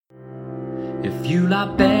if you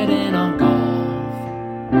like betting on golf.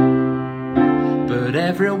 But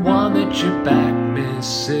everyone that you back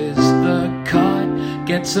misses the cut.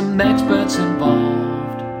 Get some experts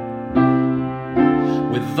involved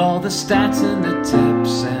with all the stats and the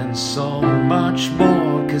tips and so much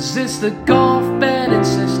more. Cause it's the golf betting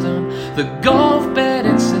system, the golf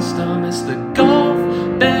betting system, it's the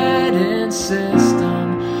golf betting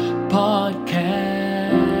system podcast.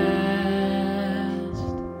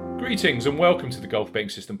 Greetings and welcome to the Golf Betting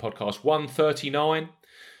System podcast 139.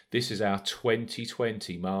 This is our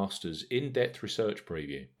 2020 Masters in-depth research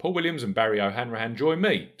preview. Paul Williams and Barry O'Hanrahan join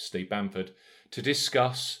me, Steve Bamford, to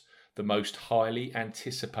discuss the most highly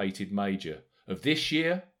anticipated major of this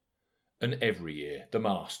year and every year, the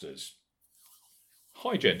Masters.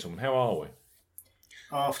 Hi gentlemen, how are we?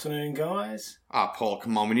 Afternoon, guys. Paul,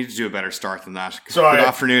 come on, we need to do a better start than that. Sorry. Good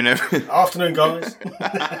afternoon, everyone. Afternoon, guys.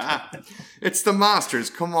 It's the Masters,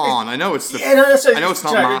 come on. I know it's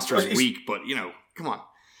not Masters week, but, come on.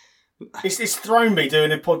 It's thrown me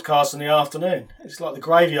doing a podcast in the afternoon. It's like the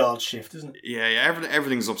graveyard shift, isn't it? Yeah,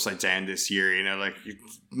 everything's upside down this year, like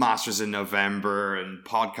Masters in November and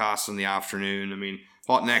podcasts in the afternoon. I mean,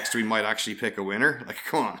 what next? We might actually pick a winner? Like,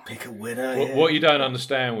 come on. Pick a winner, What you don't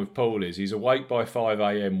understand with Paul is he's awake by 5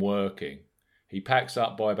 a.m. working. He packs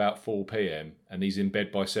up by about 4 p.m. and he's in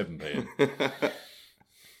bed by 7 p.m.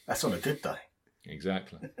 That's on a good day.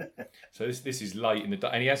 Exactly. So this is late in the day,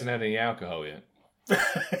 and he hasn't had any alcohol yet.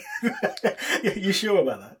 You sure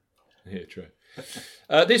about that? Yeah, true.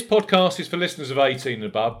 This podcast is for listeners of 18 and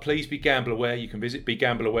above. Please be gamble aware. You can visit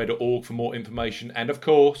begambleaware.org for more information. And of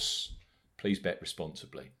course, please bet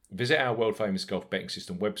responsibly. Visit our world famous golf betting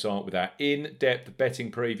system website with our in-depth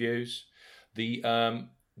betting previews. The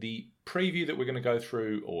preview that we're going to go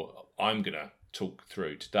through, or I'm going to talk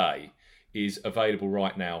through today, is available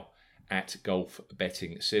right now at Golf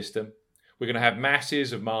Betting System. We're going to have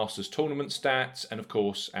masses of Masters tournament stats and, of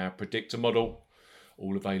course, our predictor model,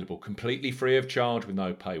 all available completely free of charge with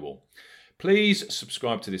no paywall. Please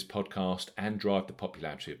subscribe to this podcast and drive the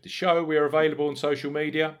popularity of the show. We are available on social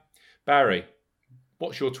media. Barry,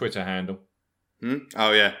 what's your Twitter handle?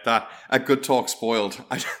 Oh, yeah, that a good talk spoiled.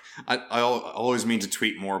 I always mean to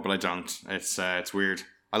tweet more, but I don't. It's weird.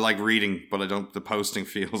 I like reading, but I don't. The posting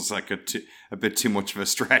feels like a bit too much of a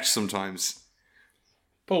stretch sometimes.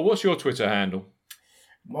 Paul, what's your Twitter handle?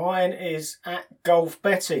 Mine is at Golf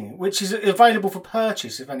Betting, which is available for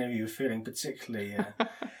purchase if any of you are feeling particularly...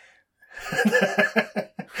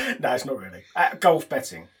 No, it's not really. At Golf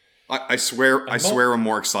Betting. I swear I'm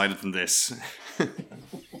more excited than this.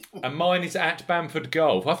 And mine is at Bamford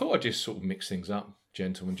Golf. I thought I'd just sort of mix things up,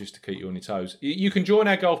 gentlemen, just to keep you on your toes. You can join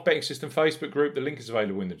our Golf Betting System Facebook group. The link is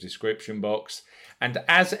available in the description box. And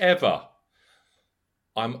as ever,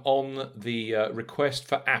 I'm on the request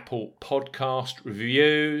for Apple podcast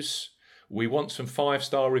reviews. We want some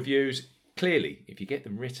 5-star reviews. Clearly, if you get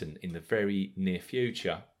them written in the very near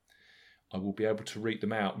future, I will be able to read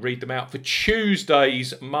them out for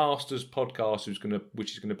Tuesday's Masters podcast,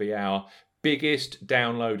 which is going to be our biggest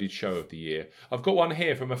downloaded show of the year. I've got one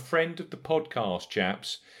here from a friend of the podcast,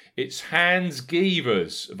 chaps. It's Hans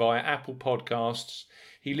Gievers via Apple Podcasts.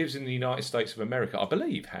 He lives in the United States of America. I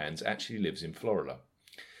believe Hans actually lives in Florida.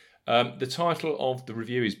 The title of the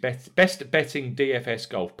review is Best Betting DFS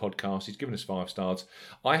Golf Podcast. He's given us 5 stars.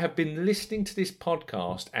 I have been listening to this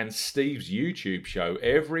podcast and Steve's YouTube show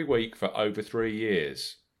every week for over 3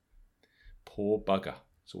 years. Poor bugger.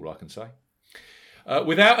 That's all I can say.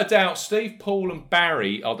 Without a doubt, Steve, Paul and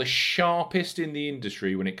Barry are the sharpest in the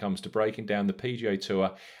industry when it comes to breaking down the PGA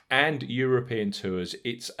Tour and European Tours.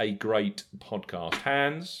 It's a great podcast.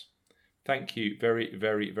 Hans, thank you very,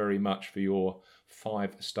 very, very much for your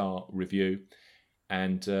 5-star review.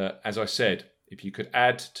 And as I said, if you could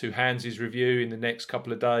add to Hans's review in the next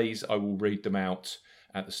couple of days, I will read them out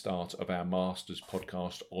at the start of our Masters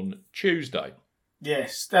podcast on Tuesday.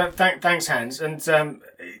 Yes, thanks, Hans. And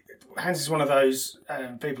Hans is one of those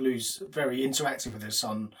people who's very interactive with us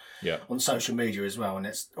on social media as well, and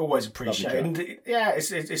it's always appreciated. And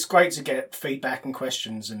it's great to get feedback and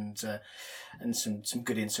questions and some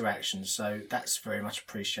good interactions. So that's very much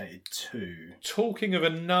appreciated too. Talking of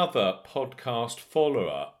another podcast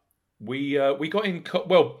follower, we got in.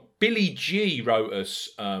 Billy G wrote us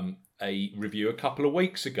a review a couple of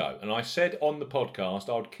weeks ago, and I said on the podcast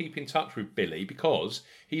I would keep in touch with Billy because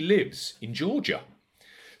he lives in Georgia.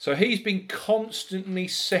 So he's been constantly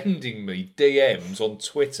sending me DMs on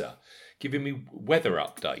Twitter, giving me weather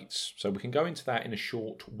updates. So we can go into that in a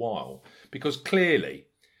short while, because clearly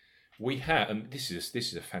we have, and this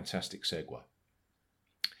is a fantastic segue.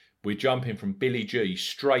 We're jumping from Billy G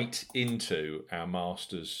straight into our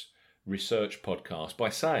Masters research podcast by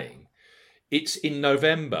saying it's in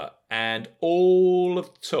November and all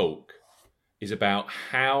of the talk is about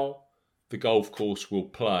how the golf course will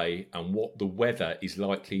play and what the weather is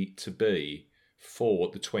likely to be for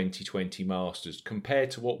the 2020 Masters compared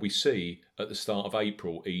to what we see at the start of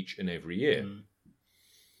April each and every year.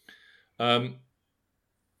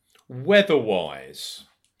 Weather-wise,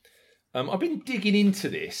 I've been digging into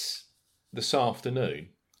this afternoon,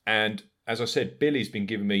 and as I said, Billy's been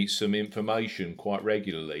giving me some information quite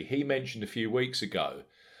regularly. He mentioned a few weeks ago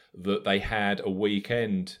that they had a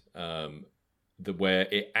weekend where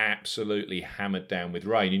it absolutely hammered down with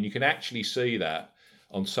rain, and you can actually see that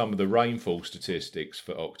on some of the rainfall statistics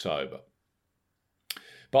for October.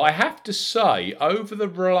 But I have to say, over the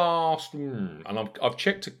last, and I've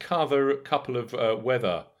checked a couple of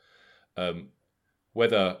weather, what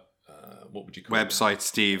would you call websites, it?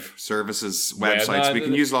 Steve, services, websites. We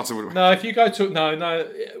can use lots of. No, if you go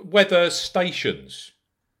to weather stations.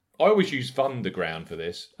 I always use Thunderground for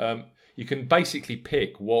this. You can basically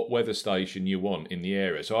pick what weather station you want in the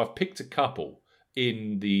area. So I've picked a couple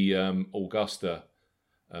in the Augusta.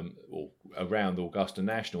 Or around Augusta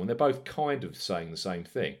National, and they're both kind of saying the same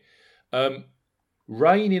thing.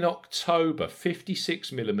 Rain in October,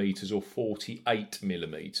 56 millimetres or 48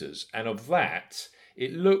 millimetres, and of that,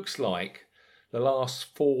 it looks like the last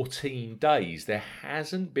 14 days there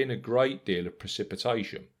hasn't been a great deal of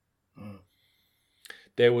precipitation.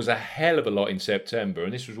 There was a hell of a lot in September,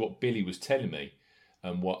 and this was what Billy was telling me,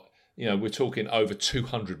 and we're talking over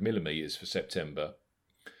 200 millimetres for September.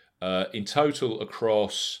 In total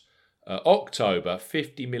across October,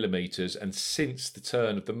 50 millimetres, and since the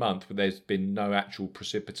turn of the month, there's been no actual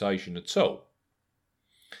precipitation at all.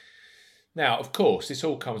 Now, of course, this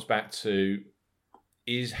all comes back to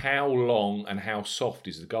is how long and how soft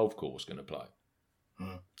is the golf course going to play?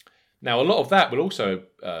 Now, a lot of that will also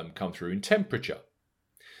come through in temperature.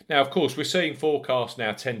 Now, of course, we're seeing forecasts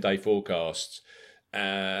now, 10-day forecasts.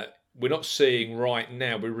 We're not seeing right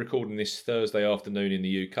now, we're recording this Thursday afternoon in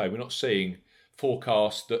the UK, we're not seeing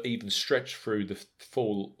forecasts that even stretch through the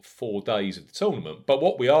full 4 days of the tournament. But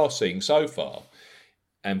what we are seeing so far,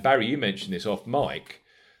 and Barry, you mentioned this off mic,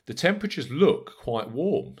 the temperatures look quite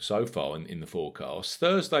warm so far in the forecast.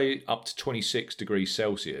 Thursday up to 26 degrees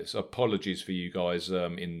Celsius. Apologies for you guys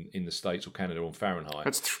in the States or Canada on Fahrenheit.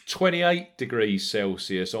 That's 28 degrees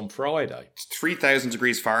Celsius on Friday. It's 3,000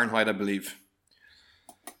 degrees Fahrenheit, I believe.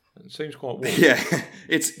 It seems quite warm. Yeah,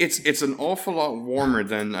 it's an awful lot warmer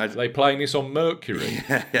than... Are they playing this on Mercury?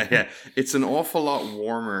 Yeah. It's an awful lot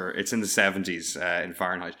warmer. It's in the 70s in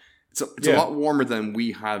Fahrenheit. It's a lot warmer than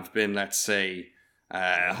we have been, let's say,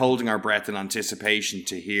 holding our breath in anticipation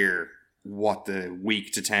to hear what the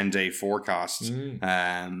week to 10-day forecast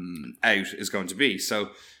out is going to be.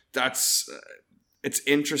 So that's... it's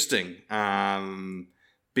interesting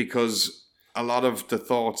because... a lot of the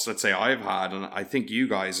thoughts, let's say, I've had, and I think you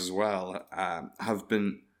guys as well, have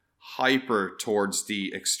been hyper towards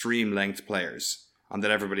the extreme length players, and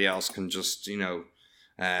that everybody else can just, you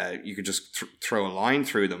could just throw a line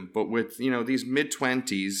through them. But with, these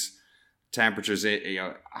mid-20s temperatures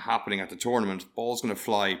happening at the tournament, ball's going to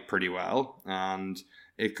fly pretty well, and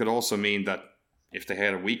it could also mean that if they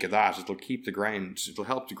had a week of that, it'll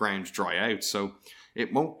help the ground dry out. So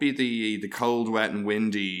it won't be the cold, wet and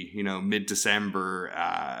windy,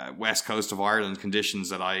 mid-December west coast of Ireland conditions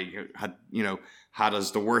that I had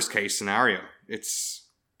as the worst case scenario. It's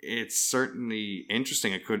certainly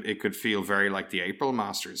interesting. It could feel very like the April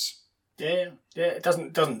Masters. Yeah. It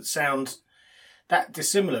doesn't sound that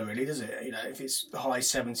dissimilar, really, does it? If it's the high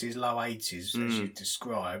 70s, low 80s, as you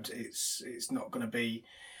described, it's not going to be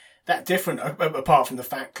that different, apart from the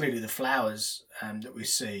fact clearly the flowers that we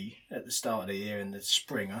see at the start of the year in the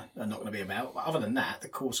spring are not going to be about. But other than that, the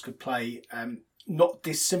course could play not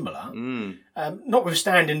dissimilar.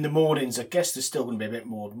 Notwithstanding the mornings, I guess there's still going to be a bit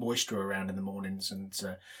more moisture around in the mornings, and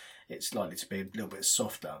it's likely to be a little bit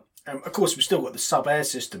softer. Of course, we've still got the sub-air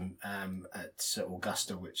system at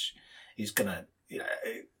Augusta, which is going to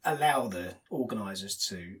allow the organisers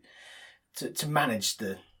to manage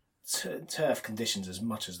the turf conditions as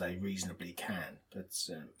much as they reasonably can. But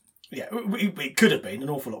it could have been an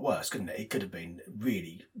awful lot worse, couldn't it? It could have been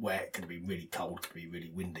really wet, could have been really cold, could be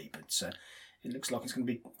really windy, but it looks like it's going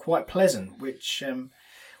to be quite pleasant, which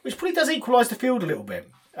probably does equalise the field a little bit.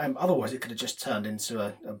 Otherwise it could have just turned into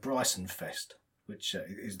a Bryson fest, which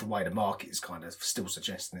is the way the market is kind of still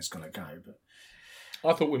suggesting it's going to go. But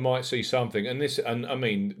I thought we might see something, and I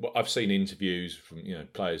mean, I've seen interviews from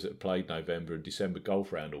players that have played November and December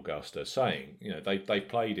golf round Augusta saying they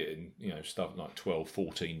played it in stuff like 12,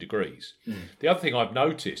 14 degrees. The other thing I've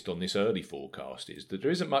noticed on this early forecast is that there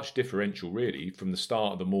isn't much differential really from the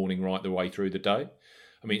start of the morning right the way through the day.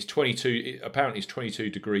 I mean, it's 22. Apparently, it's 22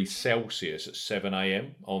 degrees Celsius at 7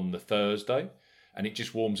 a.m. on the Thursday, and it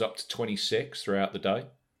just warms up to 26 throughout the day.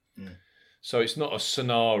 So it's not a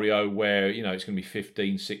scenario where, it's going to be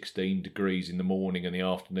 15, 16 degrees in the morning and the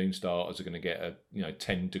afternoon starters are going to get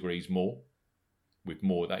 10 degrees more with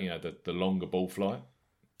more that, the longer ball flight.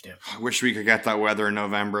 Yeah. I wish we could get that weather in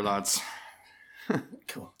November, lads.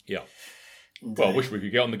 Cool. Yeah. Well, I wish we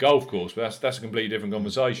could get on the golf course, but that's a completely different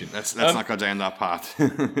conversation. Let's not go down that path.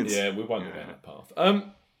 Yeah, we won't go down that path.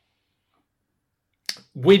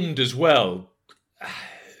 Wind as well.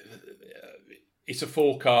 It's a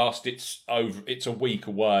forecast. It's a week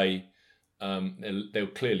away. They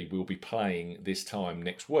clearly will be playing this time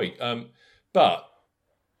next week. But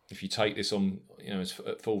if you take this on, as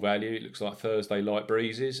at full value, it looks like Thursday light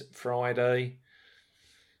breezes. Friday,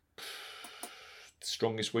 the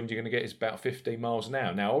strongest wind you're going to get is about 15 miles an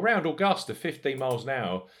hour. Now around Augusta, 15 miles an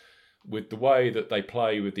hour, with the way that they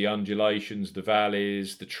play with the undulations, the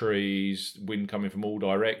valleys, the trees, wind coming from all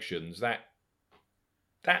directions, that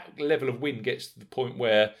level of wind gets to the point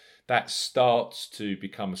where that starts to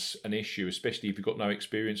become an issue, especially if you've got no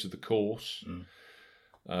experience of the course.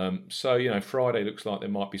 So, Friday looks like there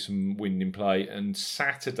might be some wind in play, and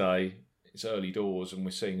Saturday, it's early doors, and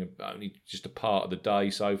we're seeing only just a part of the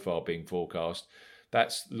day so far being forecast.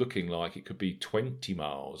 That's looking like it could be 20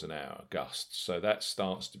 miles an hour gusts, so that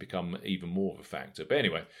starts to become even more of a factor. But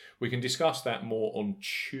anyway, we can discuss that more on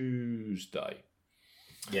Tuesday.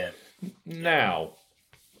 Yeah. Now,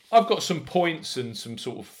 I've got some points and some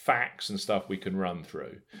sort of facts and stuff we can run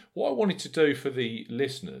through. What I wanted to do for the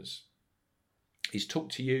listeners is talk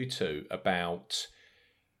to you two about,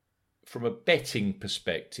 from a betting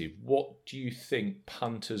perspective, what do you think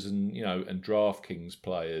punters and and DraftKings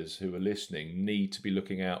players who are listening need to be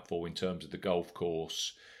looking out for in terms of the golf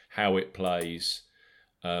course, how it plays?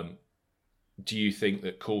 Do you think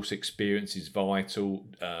that course experience is vital?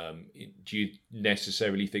 Do you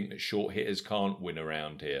necessarily think that short hitters can't win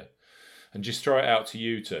around here? And just throw it out to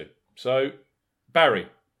you two. So, Barry,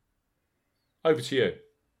 over to you.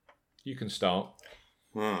 You can start.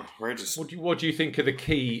 What do you think are the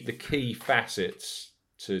key facets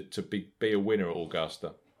to be a winner at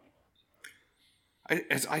Augusta?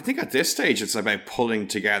 I think at this stage it's about pulling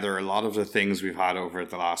together a lot of the things we've had over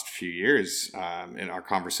the last few years in our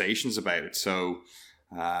conversations about it. So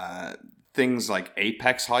things like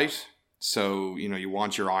apex height. So, you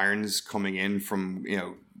want your irons coming in from,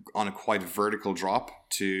 on a quite vertical drop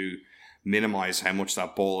to minimize how much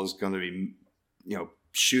that ball is going to be,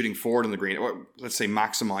 shooting forward on the green, or let's say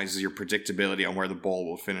maximizes your predictability on where the ball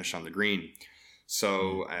will finish on the green.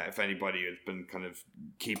 So if anybody has been kind of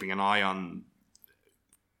keeping an eye on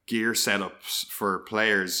gear setups for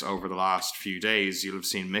players over the last few days, you'll have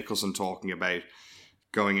seen Mickelson talking about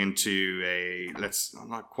going into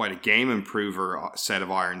not quite a game improver set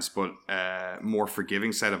of irons, but a more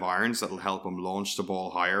forgiving set of irons that'll help him launch the ball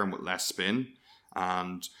higher and with less spin.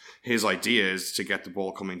 And his idea is to get the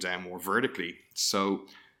ball coming down more vertically. So,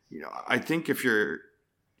 I think if you're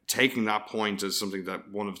taking that point as something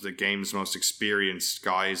that one of the game's most experienced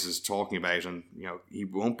guys is talking about, and, he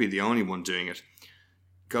won't be the only one doing it,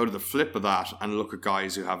 go to the flip of that and look at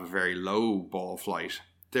guys who have a very low ball flight.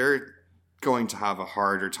 They're going to have a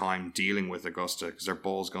harder time dealing with Augusta because their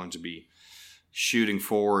ball's going to be shooting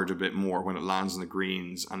forward a bit more when it lands on the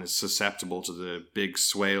greens and is susceptible to the big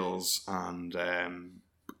swales and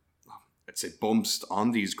I'd say bumps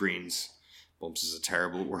on these greens. Bumps is a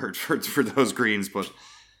terrible word for those greens, but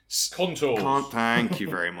contours. Thank you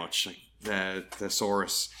very much. The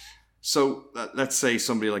thesaurus. So let's say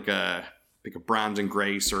somebody like a Brandon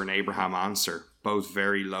Grace or an Abraham Ancer, both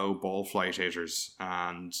very low ball flight hitters,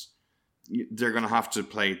 and they're going to have to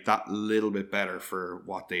play that little bit better for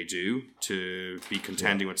what they do to be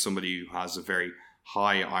contending with somebody who has a very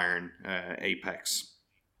high iron apex.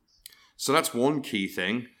 So that's one key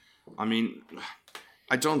thing. I mean,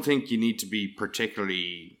 I don't think you need to be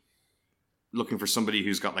particularly looking for somebody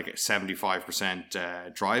who's got like a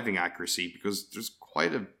 75% driving accuracy, because there's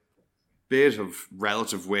quite a bit of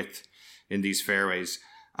relative width in these fairways.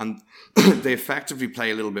 And they effectively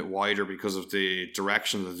play a little bit wider because of the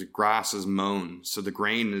direction that the grass is mown. So the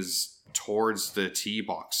grain is towards the tee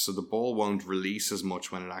box. So the ball won't release as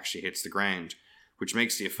much when it actually hits the ground, which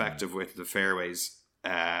makes the effective width of the fairways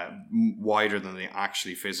wider than they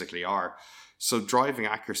actually physically are. So driving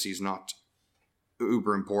accuracy is not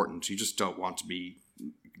uber important. You just don't want to be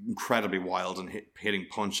incredibly wild and hitting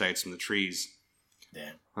punch outs from the trees.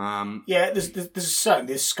 Yeah. There's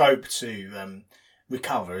certainly a scope to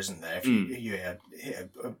recover, isn't there? If you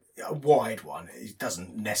hit a wide one, it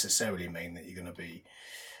doesn't necessarily mean that you're going to be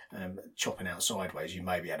chopping out sideways. You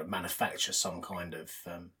may be able to manufacture some kind of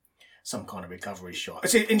recovery shot.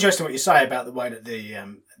 It's interesting what you say about the way that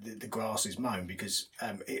the grass is mown, because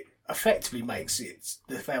it effectively makes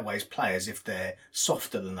the fairways play as if they're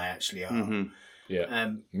softer than they actually are. Mm-hmm.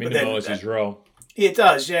 Yeah, minimises roll. It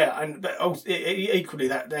does, yeah, but equally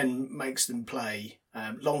that then makes them play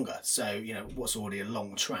longer. So what's already a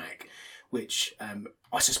long track, which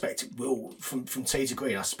I suspect it will from tee to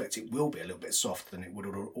green. I suspect it will be a little bit softer than it would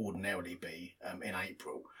ordinarily be in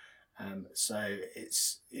April. So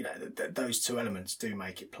it's those two elements do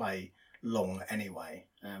make it play long anyway.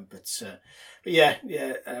 But yeah.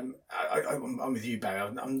 I'm with you,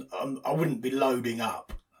 Barry. I wouldn't be loading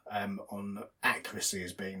up on accuracy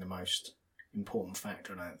as being the most important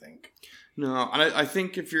factor, I don't think. No, and I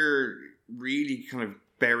think if you're really kind of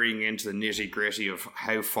burying into the nitty gritty of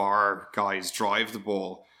how far guys drive the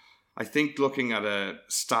ball, I think looking at a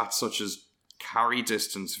stat such as carry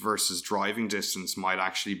distance versus driving distance might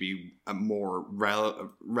actually be a more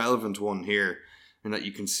relevant one here, in that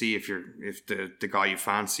you can see if the guy you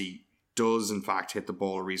fancy does in fact hit the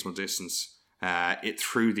ball a reasonable distance it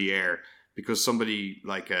through the air. Because somebody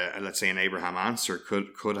like let's say an Abraham Ancer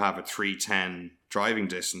could have a 310 driving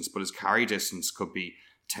distance, but his carry distance could be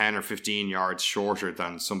 10 or 15 yards shorter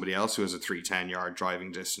than somebody else who has a 310 yard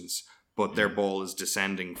driving distance, but their ball is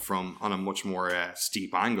descending on a much more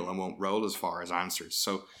steep angle and won't roll as far as Ancer's.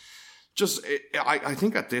 So I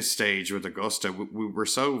think at this stage with Augusta, we're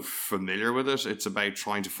so familiar with it. It's about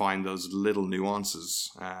trying to find those little nuances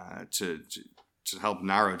to help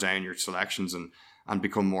narrow down your selections and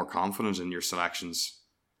become more confident in your selections.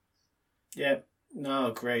 Yeah, no, I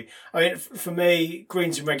agree. I mean, for me,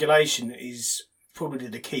 greens in regulation is probably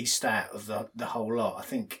the key stat of the whole lot. I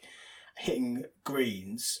think hitting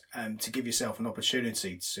greens to give yourself an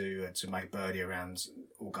opportunity to make birdie around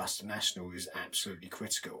Augusta National is absolutely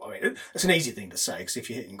critical. I mean, it's an easy thing to say, because if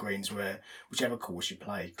you're hitting greens whichever course you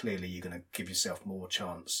play, clearly you're going to give yourself more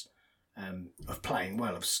chance of playing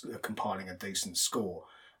well, of compiling a decent score.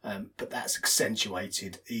 But that's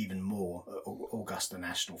accentuated even more at Augusta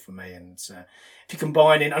National for me. And if you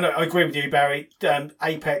combine in, I agree with you, Barry,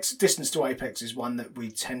 distance to apex is one that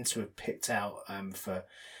we tend to have picked out for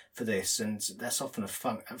this. And that's often a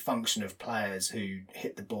function of players who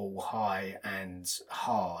hit the ball high and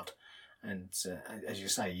hard. And as you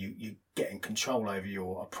say, you're getting control over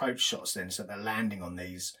your approach shots then, so they're landing on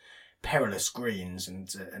these perilous greens and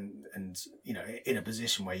in a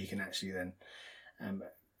position where you can actually then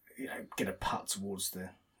get a putt towards the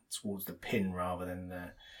pin rather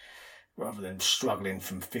than struggling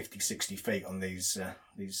from 50, 60 feet on these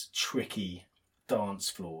tricky dance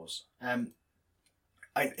floors.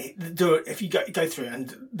 If you go through it,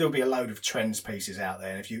 and there'll be a load of trends pieces out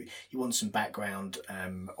there, and if you want some background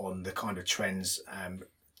on the kind of trends,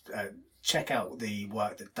 check out the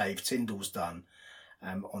work that Dave Tyndall's done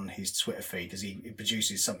on his Twitter feed, because he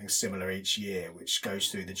produces something similar each year, which goes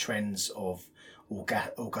through the trends of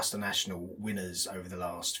Augusta National winners over the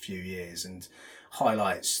last few years and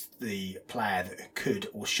highlights the player that could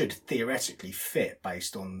or should theoretically fit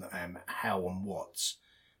based on how and what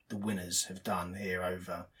the winners have done here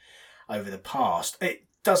over the past. It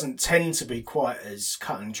doesn't tend to be quite as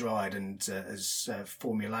cut and dried and as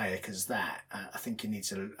formulaic as that. I think you need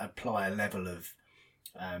to apply a level of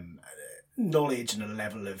knowledge and a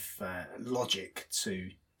level of logic to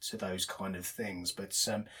those kind of things. But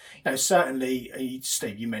certainly,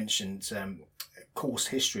 Steve, you mentioned course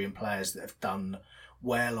history and players that have done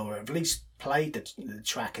well or at least played the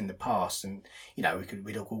track in the past, and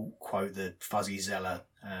we'd all quote the Fuzzy Zeller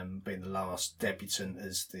being the last debutant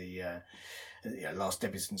as the last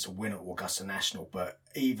debutant to win at Augusta National. But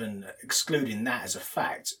even excluding that as a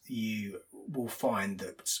fact, you will find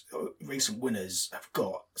that recent winners have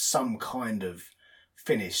got some kind of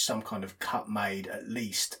finish, some kind of cut made at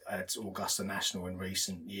least at Augusta National in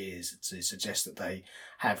recent years to suggest that they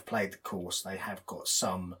have played the course, they have got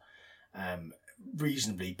some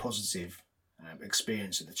reasonably positive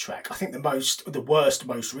experience of the track. I think the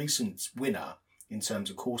most recent winner in terms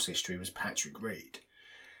of course history was Patrick Reed.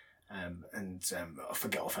 I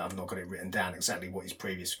forget I've not got it written down exactly what his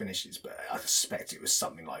previous finish is, but I suspect it was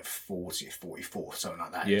something like 40th, 44th, something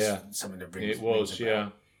like that. Yeah, something that rings, it was. Yeah,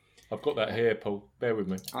 I've got that here, Paul. Bear with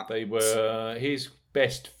me. They were his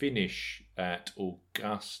best finish at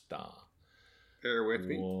Augusta. Bear with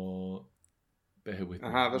me. Bear with me.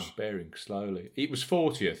 I have it. I'm bearing slowly. It was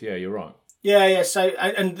 40th. Yeah, you're right. Yeah. So,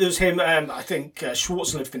 and there's him. I think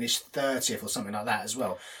Schwarzenegger finished 30th or something like that as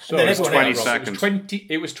well. So and then it's everyone 20 else- seconds.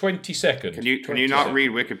 It was 22nd. Can you not read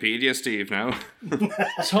Wikipedia, Steve? Now.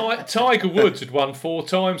 Tiger Woods had won 4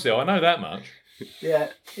 times there. I know that much. Yeah.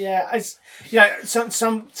 It's,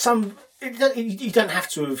 some. You don't have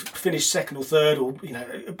to have finished second or third, or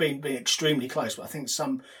being extremely close. But I think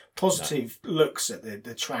some positive looks at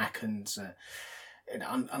the track and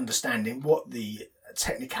understanding what the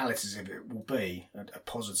technicalities of it will be a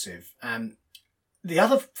positive. The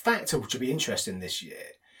other factor which will be interesting this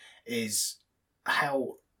year is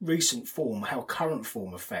how current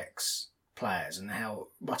form affects players, and how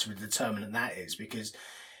much of a determinant that is, because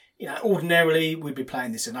ordinarily we'd be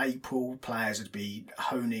playing this in April. Players would be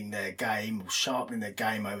honing their game, sharpening their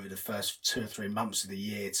game over the first 2 or 3 months of the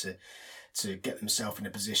year to get themselves in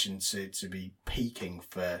a position to be peaking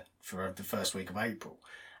for the first week of April.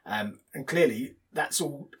 And clearly that's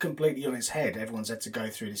all completely on its head. Everyone's had to go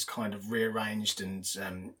through this kind of rearranged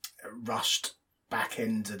and rushed back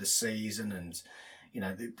end of the season, and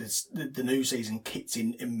the new season kicked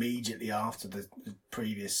in immediately after the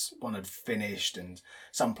previous one had finished, and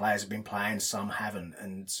some players have been playing, some haven't.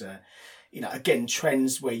 And, again,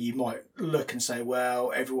 trends where you might look and say,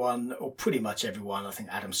 well, everyone, or pretty much everyone, I think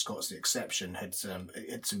Adam Scott's the exception, had some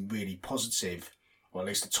really positive, or at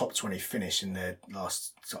least a top 20 finish in the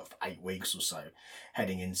last sort of 8 weeks or so,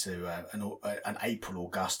 heading into an April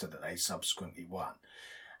Augusta that they subsequently won.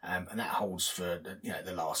 And that holds for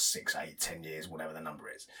the last 6, 8, 10 years, whatever the number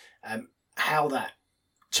is. How that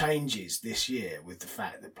changes this year with the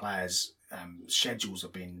fact that players' schedules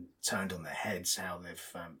have been turned on their heads, how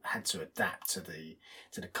they've had to adapt to the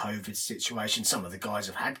COVID situation. Some of the guys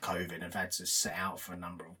have had COVID and have had to sit out for a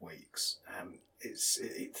number of weeks.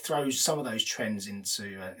 It throws some of those trends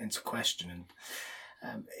into question,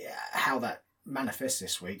 and how that manifests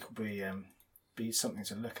this week will be something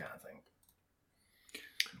to look at, I think.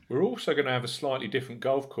 We're also going to have a slightly different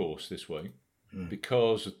golf course this week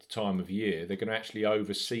because of the time of year. They're going to actually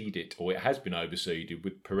overseed it, or it has been overseeded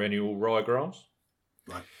with perennial ryegrass.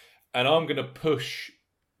 Right. And I'm going to push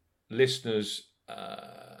listeners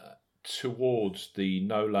towards the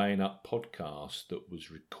No Laying Up podcast that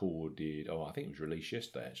was recorded. I think it was released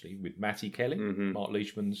yesterday actually, with Matty Kelly, Mark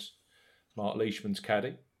Leishman's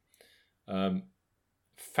caddy.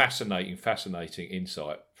 Fascinating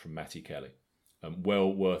insight from Matty Kelly.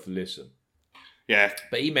 Well worth a listen. Yeah.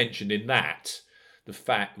 But he mentioned in that the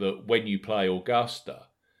fact that when you play Augusta,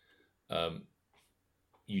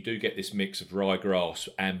 you do get this mix of ryegrass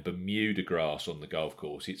and Bermuda grass on the golf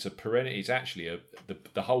course. It's actually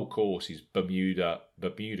the whole course is Bermuda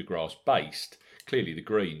grass based. Clearly the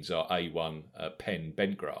greens are A1 Penn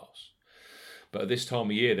bent grass. But at this time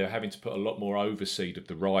of year, they're having to put a lot more overseed of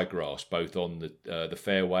the ryegrass, both on the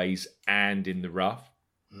fairways and in the rough.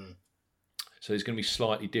 So there's going to be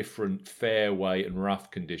slightly different fairway and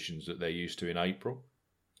rough conditions that they're used to in April.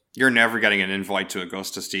 You're never getting an invite to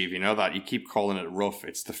Augusta, Steve. You know that. You keep calling it rough.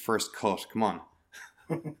 It's the first cut. Come on.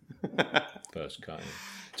 First cut.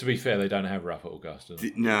 To be fair, they don't have rough at Augusta.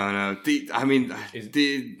 No.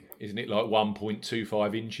 Isn't it like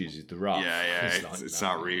 1.25 inches is the rough? Yeah. It's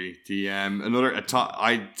not really.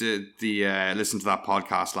 I did listen to that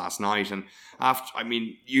podcast last night, and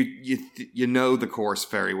you know the course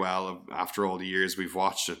very well after all the years we've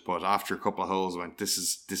watched it, but after a couple of holes, I went, this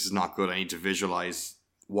is not good. I need to visualize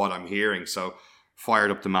what I'm hearing. So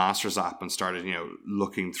fired up the Masters app and started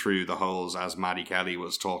looking through the holes as Matty Kelly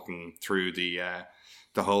was talking through the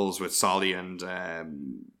holes with Solly and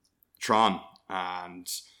Tron, and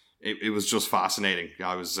it was just fascinating.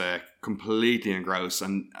 I was completely engrossed,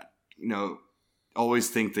 and always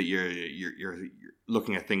think that you're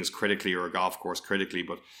looking at things critically, or a golf course critically,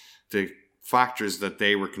 but the factors that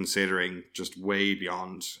they were considering just way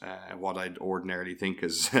beyond what I'd ordinarily think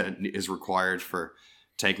is required for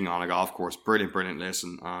taking on a golf course. Brilliant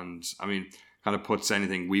listen, and kind of puts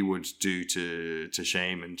anything we would do to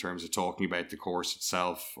shame in terms of talking about the course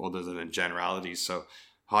itself, other than in generalities. So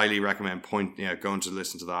highly recommend going to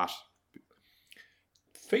listen to that.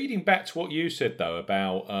 Feeding back to what you said though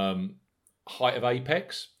about height of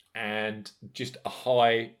apex and just a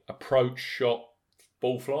high approach shot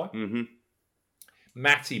ball flight.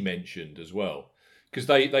 Matty mentioned as well, because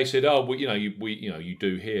they said, you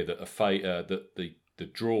do hear that that the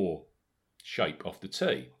draw shape off the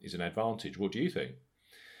tee is an advantage. What do you think?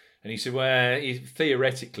 And he said, well,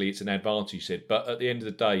 theoretically it's an advantage. He said, but at the end of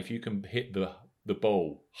the day, if you can hit the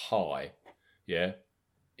ball high, you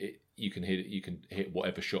can hit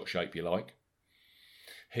whatever shot shape you like.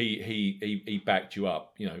 He backed you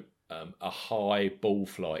up. a high ball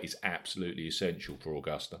flight is absolutely essential for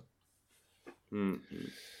Augusta. Mm-hmm.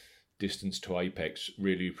 Distance to apex,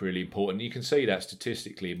 really, really important. You can see that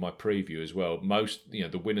statistically in my preview as well. Most,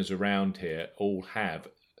 the winners around here all have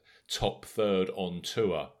top third on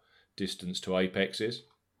tour distance to apexes.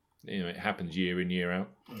 It happens year in, year out.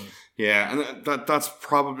 Yeah, and that's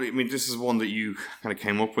probably, I mean, this is one that you kind of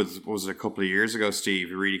came up with, was it a couple of years ago, Steve?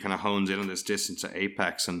 You really kind of honed in on this distance to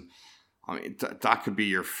apex, and I mean, that could be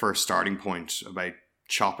your first starting point about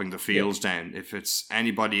chopping the fields down. If it's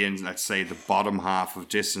anybody in, let's say, the bottom half of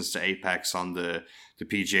distance to apex on the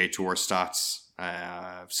PGA Tour stats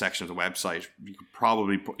section of the website, you could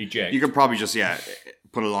probably just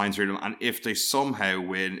put a line through them, and if they somehow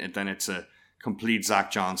win, then it's a complete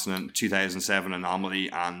Zach Johnson in 2007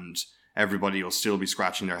 anomaly, and everybody will still be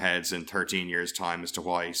scratching their heads in 13 years' time as to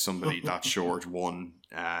why somebody that short won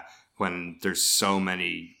when there's so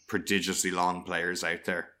many prodigiously long players out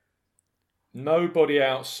there. Nobody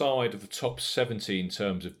outside of the top 70 in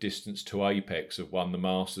terms of distance to apex have won the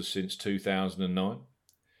Masters since 2009.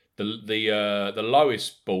 The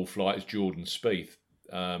lowest ball flight is Jordan Spieth,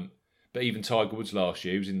 but even Tiger Woods last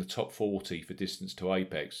year was in the top 40 for distance to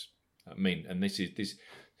apex. I mean, and this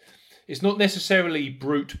it's not necessarily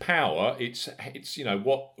brute power. It's at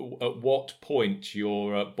what point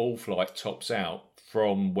your ball flight tops out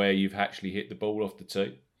from where you've actually hit the ball off the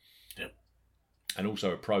tee, and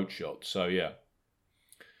also approach shots. So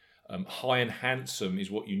high and handsome is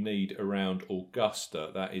what you need around Augusta.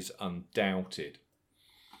 That is undoubted.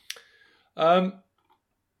 I've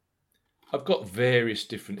got various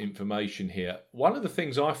different information here. One of the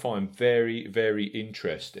things I find very, very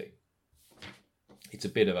interesting. It's a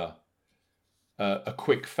bit of a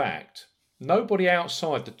quick fact. Nobody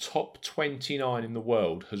outside the top 29 in the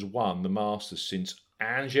world has won the Masters since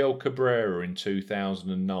Angel Cabrera in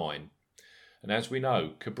 2009. And as we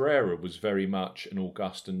know, Cabrera was very much an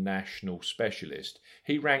Augusta national specialist.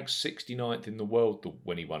 He ranked 69th in the world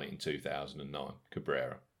when he won it in 2009,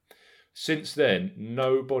 Cabrera. Since then,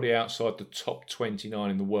 nobody outside the top 29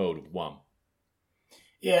 in the world have won.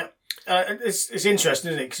 Yeah. It's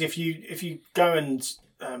interesting, isn't it? Because if you go and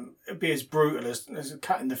be as brutal as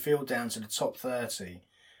cutting the field down to the top 30,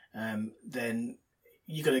 then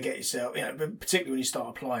you're going to get yourself, particularly when you start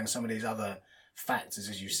applying some of these other factors,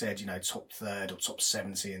 as you said, top third or top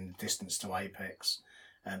 70 in distance to apex,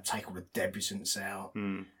 take all the debutants out.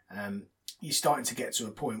 You're starting to get to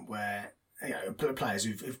a point where players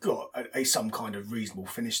who've got some kind of reasonable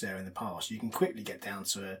finish there in the past, you can quickly get down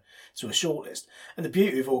to a short list. And the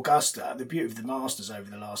beauty of Augusta, the beauty of the Masters over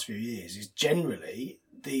the last few years, is generally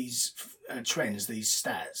these trends, these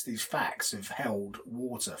stats, these facts have held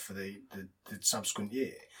water for the subsequent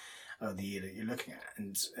year, the year that you're looking at,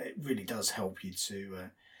 and it really does help you to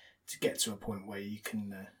get to a point where you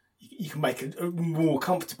can make a more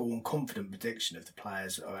comfortable and confident prediction of the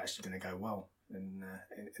players that are actually going to go well in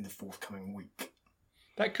the forthcoming week.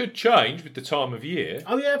 That could change with the time of year.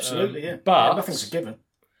 Oh yeah, absolutely, yeah. But nothing's a given.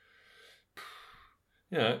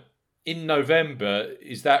 In November,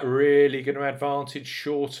 is that really going to advantage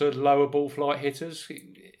shorter, lower ball flight hitters?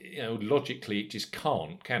 Logically, it just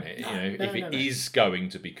can't, can it? If it is going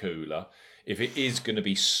to be cooler, if it is going to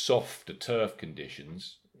be softer turf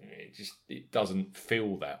conditions, it doesn't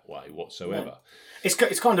feel that way whatsoever. No.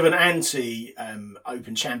 It's kind of an anti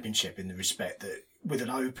Open Championship in the respect that with an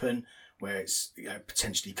Open where it's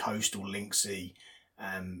potentially coastal, linksy,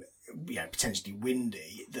 potentially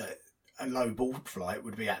windy, that a low ball flight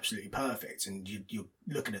would be absolutely perfect, and you're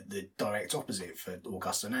looking at the direct opposite for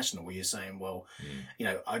Augusta National, where you're saying, well,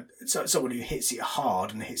 someone who hits it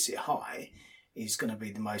hard and hits it high is going to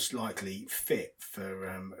be the most likely fit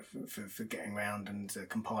for getting round and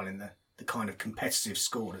compiling the kind of competitive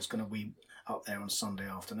score that's going to be up there on Sunday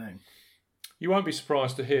afternoon. You won't be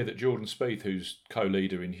surprised to hear that Jordan Spieth, who's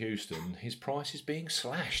co-leader in Houston, his price is being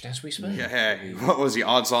slashed as we speak. Yeah, what was he,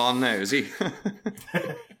 odds on now, is he?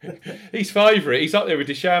 He's favourite. He's up there with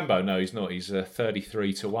DeChambeau. No, he's not. He's a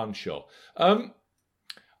 33-1 shot.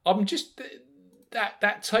 I'm just...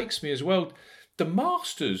 That takes me as well. The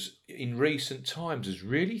Masters in recent times has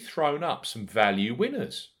really thrown up some value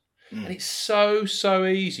winners. And it's so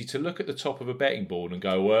easy to look at the top of a betting board and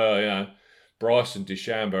go, well, Bryson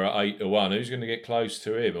DeChambeau at 8-1. Who's going to get close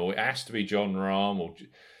to him? Or it has to be Jon Rahm. Or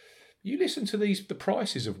you listen to the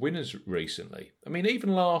prices of winners recently. I mean,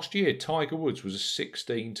 even last year, Tiger Woods was a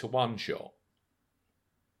 16-1 shot.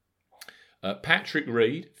 Patrick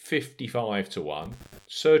Reed, 55-1.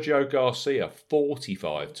 Sergio Garcia,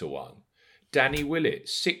 45-1. Danny Willett,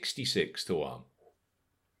 66-1.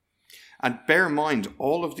 And bear in mind,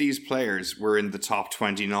 all of these players were in the top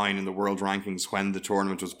 29 in the world rankings when the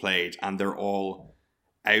tournament was played, and they're all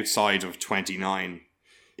outside of 29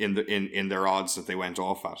 in their odds that they went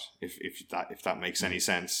off at. If that makes any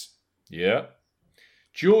sense. Yeah.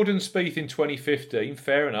 Jordan Spieth in 2015,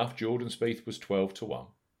 fair enough. Jordan Spieth was 12-1.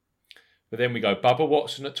 But then we go Bubba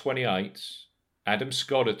Watson at 28, Adam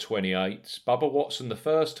Scott at 28, Bubba Watson the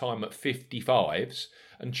first time at 55s,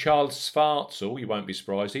 and Charles Schwartzel, you won't be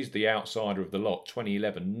surprised, he's the outsider of the lot,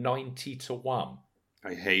 2011, 90-1.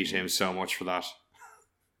 I hate him so much for that.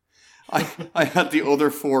 I had the other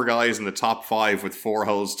 4 guys in the top 5 with 4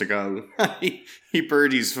 holes to go. he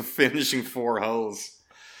birdies for finishing 4 holes.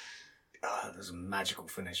 Oh, there's a magical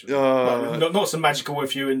finish. Not so magical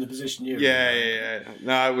if you're in the position you're in. Yeah.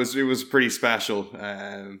 No, it was pretty special,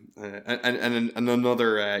 and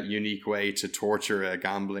another unique way to torture a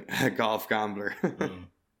golf gambler.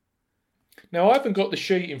 Now I haven't got the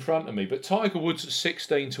sheet in front of me, but Tiger Woods at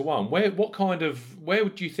 16-1. Where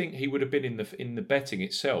would you think he would have been in the betting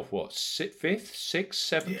itself? What, 5th, 6th,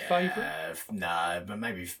 7th favourite? No, but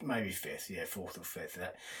maybe 5th. Yeah, 4th or 5th.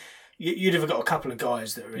 You'd have got a couple of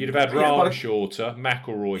guys that are. You'd have had Rahm shorter,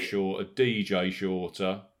 McIlroy shorter, DJ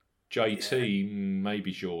shorter, JT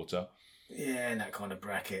maybe shorter. Yeah, in that kind of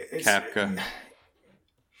bracket. Koepka.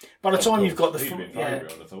 By the time you've got the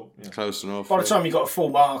full, close enough. By the time you've got a full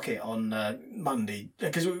market on Monday,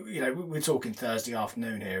 because we're talking Thursday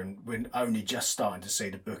afternoon here, and we're only just starting to see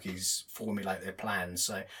the bookies formulate their plans.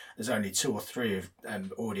 So there's only 2 or 3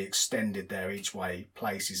 have already extended their each way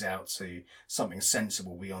places out to something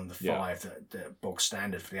sensible beyond the 5 that bog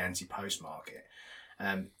standard for the anti-post market,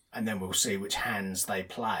 and then we'll see which hands they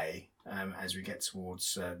play. As we get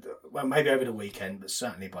towards, maybe over the weekend, but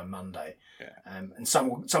certainly by Monday. Yeah. And some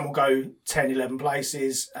will go 10, 11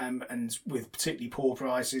 places, and with particularly poor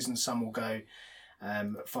prices, and some will go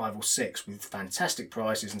 5 or 6 with fantastic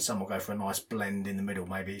prices, and some will go for a nice blend in the middle,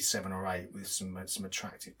 maybe 7 or 8 with some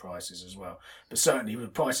attractive prices as well. But certainly the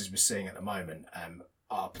prices we're seeing at the moment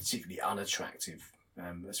are particularly unattractive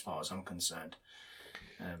as far as I'm concerned.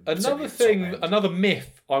 Another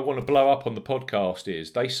myth I want to blow up on the podcast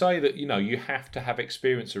is they say that you have to have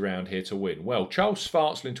experience around here to win. Well, Charles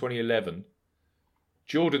Schwartzel in 2011,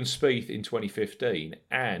 Jordan Spieth in 2015,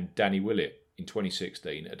 and Danny Willett in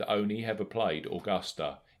 2016 had only ever played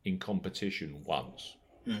Augusta in competition once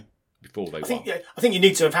before they won. I think you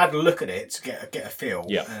need to have had a look at it to get a feel.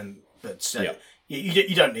 Yeah.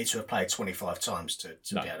 You don't need to have played 25 times to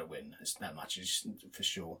be able to win. It's that much is for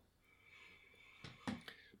sure.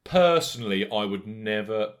 Personally, I would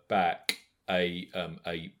never back a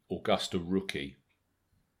Augusta rookie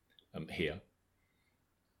here.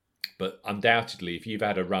 But undoubtedly, if you've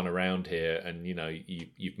had a run around here and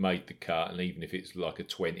you've made the cut, and even if it's like a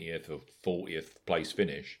 20th or 40th place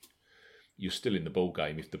finish, you're still in the ball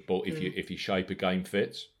game if your shape of game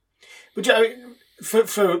fits. But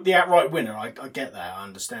for the outright winner, I get that, I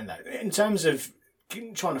understand that. In terms of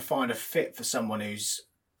trying to find a fit for someone who's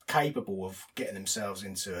capable of getting themselves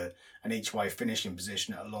into an each way finishing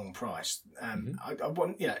position at a long price. I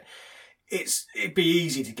want it'd be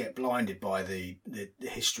easy to get blinded by the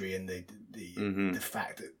history and the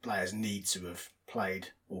fact that players need to have played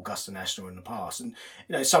Augusta National in the past, and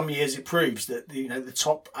some years it proves that the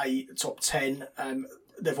top 8, top 10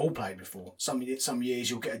 they've all played before. Some years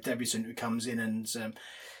you'll get a debutant who comes in and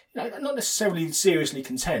not necessarily seriously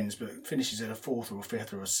contends, but finishes at a 4th or a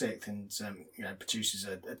 5th or a 6th, and produces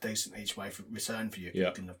a decent each way return for you. Yeah.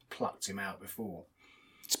 You can have plucked him out before.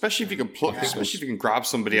 Especially if you can grab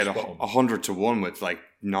somebody at 100-1 with like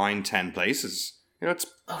 9-10 places. It's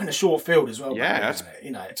in a short field as well. Yeah,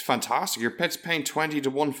 it's fantastic. You're paying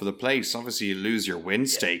 20-1 for the place. Obviously, you lose your win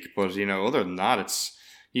stake, but other than that,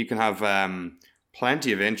 you can have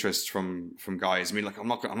plenty of interest from guys. I mean, like I'm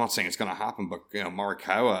not saying it's going to happen, but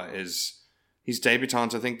Morikawa he's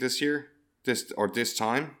debutant I think this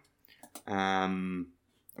time. I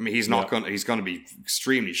mean, he's going to be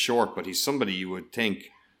extremely short, but he's somebody you would think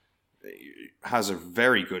has a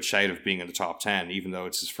very good shade of being in the top 10, even though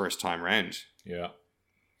it's his first time round. Yeah.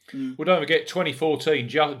 Well, don't forget, 2014,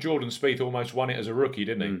 Jordan Spieth almost won it as a rookie,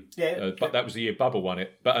 didn't he? Yeah. But that was the year Bubba won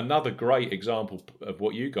it. But another great example of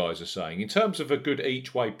what you guys are saying. In terms of a good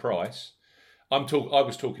each-way price, I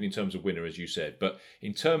was talking in terms of winner, as you said, but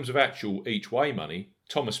in terms of actual each-way money,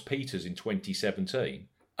 Thomas Pieters in 2017,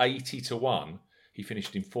 80-1, he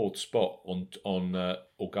finished in 4th spot on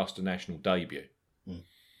Augusta National debut.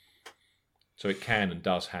 So it can and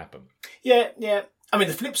does happen. Yeah. I mean,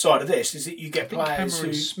 the flip side of this is that you get players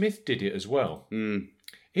Cameron Smith did it as well.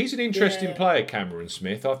 He's an interesting player, Cameron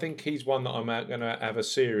Smith. I think he's one that I'm going to have a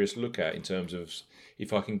serious look at in terms of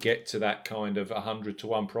if I can get to that kind of 100 to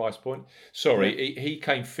 1 price point. Sorry, he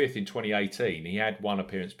came 5th in 2018. He had one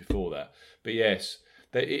appearance before that. But yes,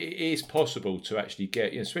 it is possible to actually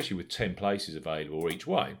get, especially with 10 places available each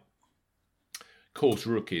way. Of course,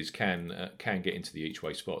 rookies can get into the each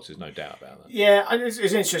way spots. There's no doubt about that. Yeah, it's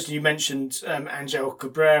interesting you mentioned Angel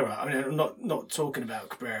Cabrera. I mean, I'm not talking about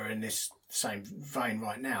Cabrera in this same vein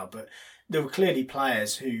right now, but there were clearly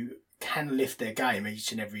players who can lift their game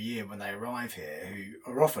each and every year when they arrive here,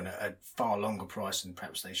 who are often at a far longer price than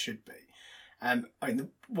perhaps they should be. I mean, the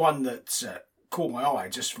one that caught my eye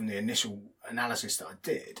just from the initial analysis that I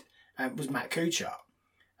did was Matt Kuchar,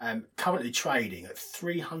 currently trading at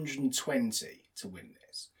 320 to win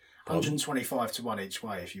this. 125 to 1 each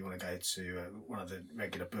way if you want to go to one of the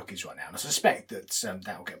regular bookies right now. And I suspect that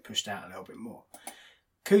that will get pushed out a little bit more.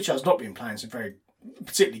 Kuchar's not been playing some very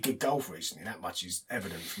particularly good golf recently. That much is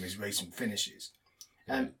evident from his recent finishes.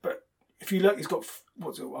 But if you look, he's got,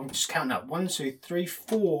 I'm just counting up, 1, 2, 3,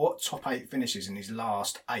 4 top 8 finishes in his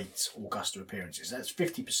last 8 Augusta appearances. That's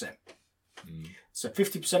 50%. So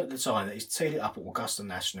 50% of the time that he's teed it up at Augusta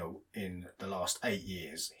National in the last 8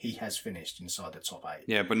 years, he has finished inside the top 8.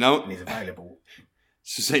 Yeah, but and he's available.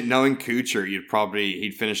 So say knowing Kuchar,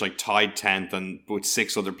 he'd finish like tied 10th and with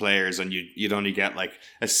 6 other players, and you'd only get like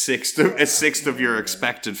a sixth of your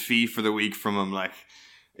expected fee for the week from him. Like,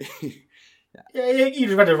 yeah, you'd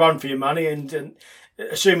have had a run for your money, and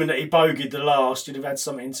assuming that he bogeyed the last, you'd have had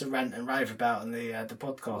something to rant and rave about on the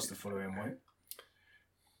podcast the following week.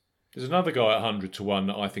 There's another guy at 100 to 1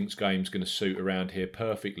 that I think's game's going to suit around here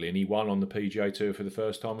perfectly, and he won on the PGA Tour for the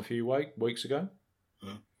first time a few weeks ago.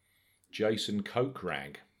 Jason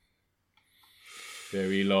Kokrak.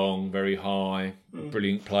 Very long, very high,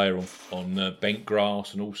 brilliant player on bent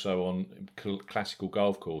grass and also on classical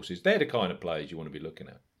golf courses. They're the kind of players you want to be looking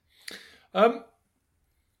at.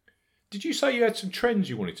 Did you say you had some trends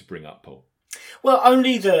you wanted to bring up, Paul? Well,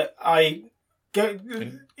 only that I go,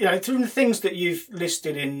 through the things that you've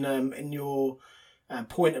listed in your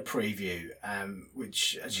pointer preview,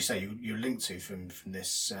 which, as you say, you linked to from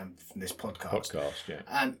this podcast. Yeah.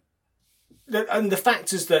 And the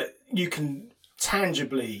factors that you can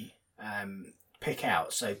tangibly pick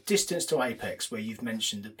out. So distance to apex, where you've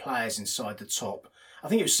mentioned the players inside the top. I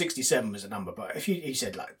think it was 67 was the number, but if he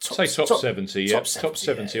said like top 70, yeah, top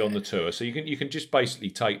 70 yeah, on the tour. So you can just basically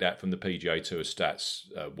take that from the PGA Tour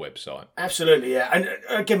stats website. Absolutely, yeah. And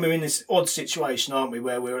again, we're in this odd situation, aren't we,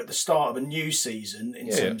 where we're at the start of a new season in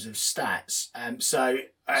terms of stats. So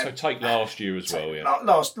take last year as well, yeah.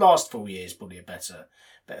 Last full year is probably a better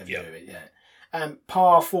view of it, yeah.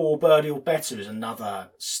 Par 4 birdie or better is another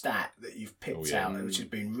stat that you've picked out, which has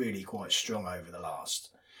been really quite strong over the last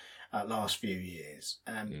few years.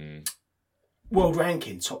 World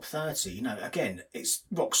ranking, top 30, again, it's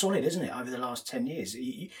rock solid, isn't it, over the last 10 years?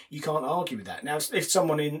 You can't argue with that. Now, if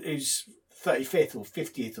someone who's 35th or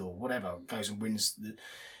 50th or whatever goes and wins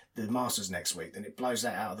the Masters next week, then it blows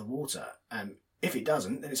that out of the water. If it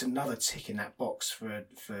doesn't, then it's another tick in that box for a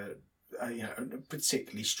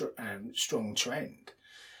particularly strong trend.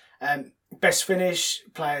 Best finish,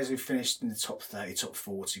 players who finished in the top 30, top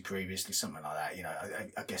 40 previously, something like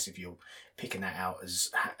that. I guess if you're picking that out as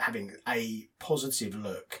having a positive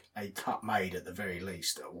look, a cut made at the very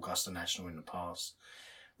least at Augusta National in the past.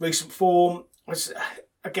 Recent form,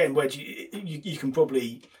 again, where you can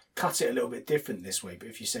probably cut it a little bit different this week. But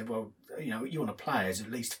if you said, well, you want a player who's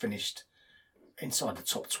at least finished inside the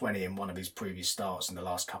top 20 in one of his previous starts in the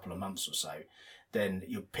last couple of months or so, then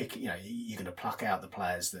you're going to pluck out the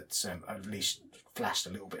players that at least flashed a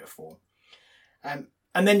little bit of form. And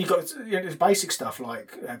then you've got the basic stuff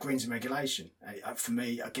like greens and regulation. For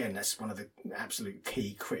me, again, that's one of the absolute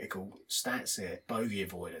key critical stats here. Bogey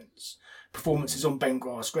avoidance. Performances on bent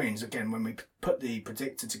grass greens. Again, when we put the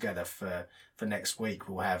predictor together for next week,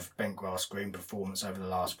 we'll have bent grass green performance over the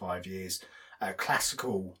last 5 years.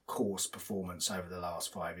 Classical course performance over the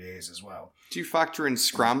last 5 years as well. Do you factor in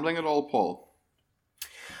scrambling at all, Paul?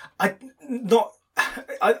 I'm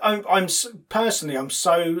personally, I'm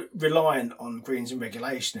so reliant on greens and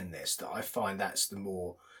regulation in this that I find that's the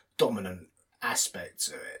more dominant aspect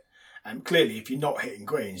to it. Clearly, if you're not hitting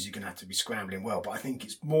greens, you're going to have to be scrambling well. But I think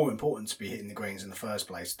it's more important to be hitting the greens in the first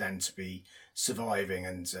place than to be surviving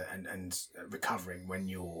and recovering when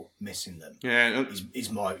you're missing them. Yeah,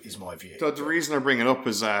 is my view. The reason I bring it up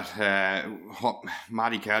is that what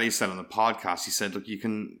Matty Kelly said on the podcast. He said, "Look,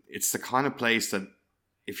 it's the kind of place that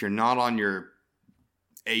if you're not on your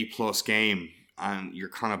A+ game and you're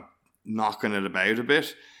kind of knocking it about a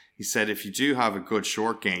bit, he said if you do have a good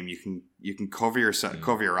short game, you can cover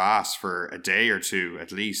your ass for a day or two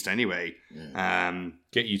at least. Anyway,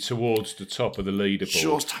 get you towards the top of the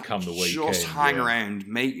leaderboard come the weekend. Just hang around,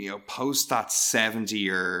 post that 70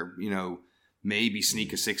 or maybe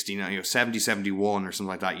sneak a 60, 70, 71 or something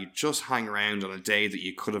like that. You just hang around on a day that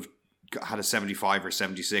you could have had a 75 or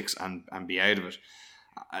 76 and be out of it.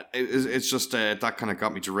 It's just that kind of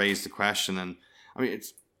got me to raise the question. And I mean,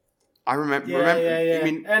 I remember. I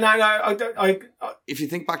mean, and I if you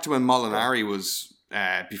think back to when Molinari was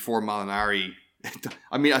before Molinari,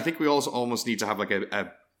 I mean, I think we also almost need to have like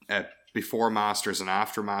a before Masters and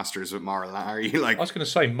after Masters with Molinari. Like I was going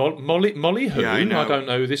to say, Molly who? Yeah, I don't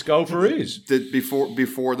know who this golfer is.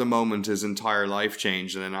 Before the moment, his entire life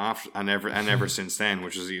changed, and then after, and ever since then,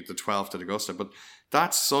 which is the 12th at Augusta. But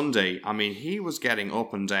that Sunday, I mean, he was getting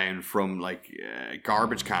up and down from like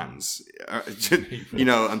garbage cans,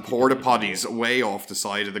 and porta potties way off the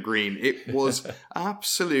side of the green. It was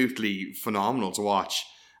absolutely phenomenal to watch.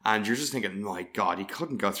 And you're just thinking, my God, he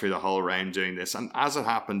couldn't go through the whole round doing this. And as it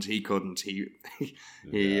happened, he couldn't.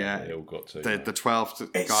 They all got to the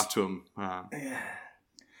 12th got to him.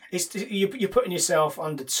 You're putting yourself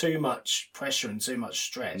under too much pressure and too much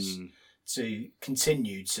stress to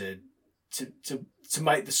continue to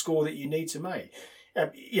make the score that you need to make.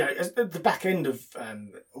 At the back end of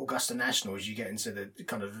Augusta National, as you get into the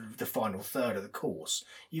kind of the final third of the course,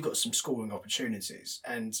 you've got some scoring opportunities.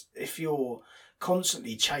 And if you're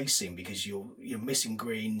constantly chasing because you're missing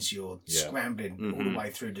greens, you're scrambling all the way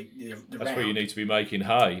through the That's round. where you need to be making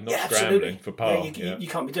hay, not scrambling for par. You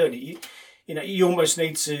can't be doing it. You almost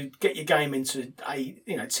need to get your game into a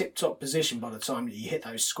tip-top position by the time that you hit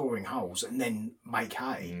those scoring holes, and then make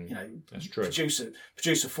hay. That's true.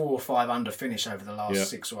 Produce a 4 or 5 under finish over the last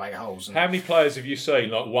 6 or 8 holes. How many players have you seen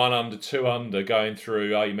like 1 under, 2 under going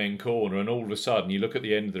through Amen Corner, and all of a sudden you look at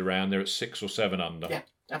the end of the round, they're at 6 or 7 under. Yeah,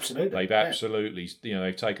 absolutely. They've absolutely,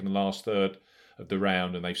 they've taken the last third of the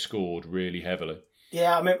round and they've scored really heavily.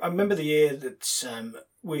 Yeah, I remember the year that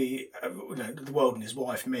the world and his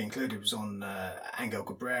wife, me included, was on Angel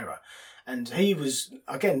Cabrera, and he was,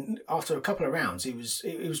 again, after a couple of rounds, he was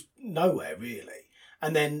nowhere really,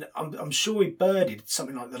 and then I'm sure he birdied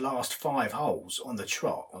something like the last 5 holes on the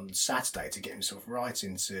trot on Saturday to get himself right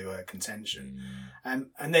into contention, and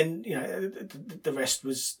then the rest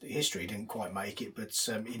was history. He didn't quite make it, but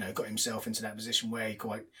got himself into that position where he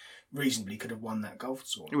quite reasonably could have won that golf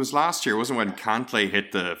tournament. It was last year, wasn't it, when Cantlay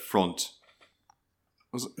hit the front?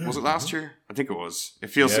 Was it last year? I think it was. It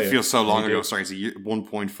feels so long ago. Sorry, it's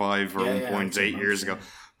 1.5 or 1.8 years ago.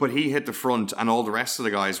 But he hit the front, and all the rest of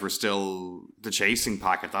the guys were still the chasing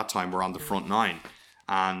pack at that time. Were on the front 9,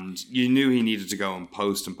 and you knew he needed to go and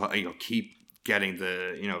post and keep getting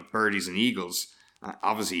the birdies and eagles.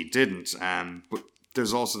 Obviously, he didn't. But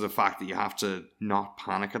there's also the fact that you have to not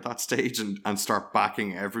panic at that stage and start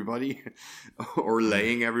backing everybody or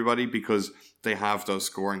laying everybody because they have those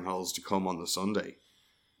scoring holes to come on the Sunday.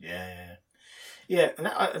 Yeah, and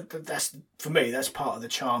that's, for me, that's part of the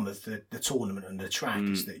charm of the tournament and the track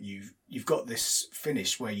is that you've got this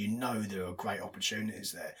finish where there are great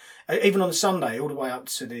opportunities there. Even on the Sunday, all the way up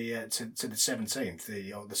to the 17th,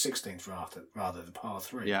 the 16th rather, the par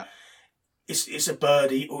 3. Yeah. It's a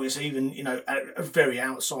birdie, or it's even a very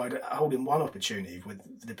outside holding one opportunity with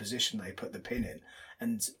the position they put the pin in,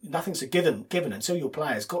 and nothing's a given until your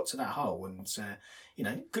players got to that hole, and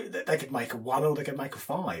they could make a 1 or they could make a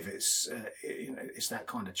 5. It's that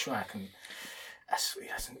kind of track, and that's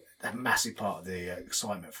a massive part of the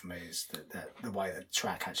excitement for me is that the way the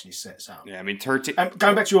track actually sets up. Yeah, I mean 13.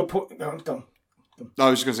 Going back to your point, go on. I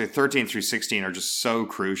was just going to say 13 through 16 are just so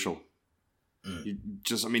crucial. You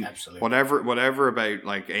just, absolutely. whatever about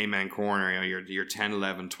like Amen Corner, your 10,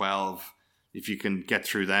 11, 12, if you can get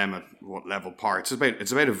through them at what level par, it's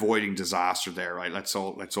about avoiding disaster there, right? Let's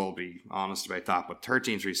all be honest about that. But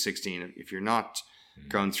 13 through 16, if you're not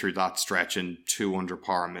going through that stretch in 2 under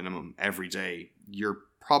par minimum every day, you're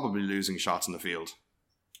probably losing shots in the field.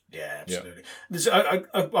 Yeah, absolutely. Yep.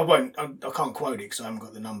 I can't quote it because I haven't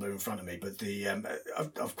got the number in front of me, but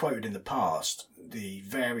I've quoted in the past the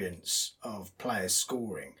variance of players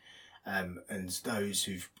scoring, and those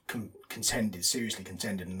who've seriously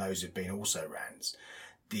contended, and those who've been also rounds.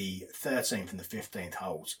 The 13th and the 15th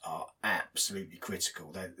holes are absolutely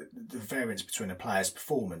critical. The variance between a player's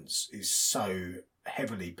performance is so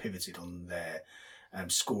heavily pivoted on their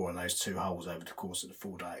score on those 2 holes over the course of the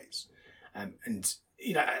 4 days, and.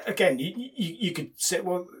 Again, you could sit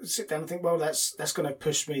down and think, well, that's going to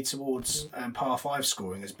push me towards par 5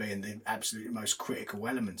 scoring as being the absolutely most critical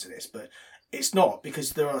element to this, but it's not,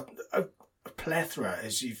 because there are plethora,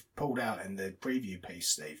 as you've pulled out in the preview piece,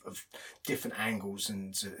 Steve, of different angles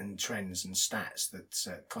and trends and stats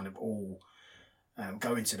that kind of all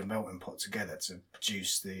go into the melting pot together to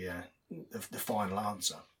produce the final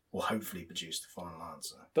answer, or hopefully produce the final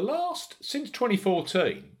answer. Since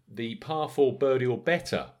 2014, the par 4 birdie or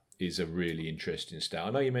better is a really interesting stat. I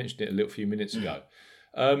know you mentioned it a little few minutes ago.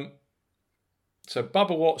 So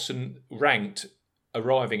Bubba Watson ranked,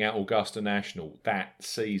 arriving at Augusta National that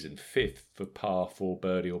season, 5th for par 4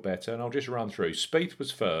 birdie or better. And I'll just run through. Spieth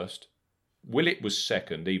was first. Willett was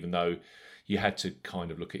second, even though you had to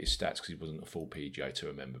kind of look at his stats because he wasn't a full PGA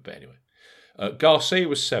Tour member. But anyway, Garcia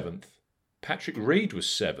was 7th. Patrick Reed was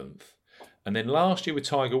 7th. And then last year with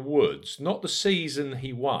Tiger Woods, not the season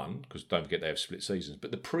he won, because don't forget they have split seasons, but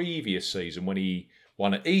the previous season when he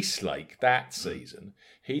won at Eastlake that season,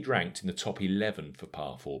 he'd ranked in the top 11 for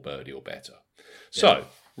par 4 birdie or better. So,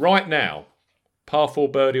 right now, par 4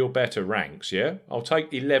 birdie or better ranks, yeah? I'll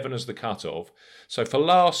take 11 as the cut-off. So for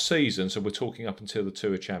last season, so we're talking up until the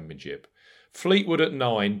Tour Championship, Fleetwood at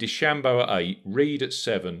 9, DeChambeau at 8, Reed at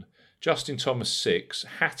 7, Justin Thomas 6,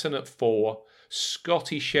 Hatton at 4,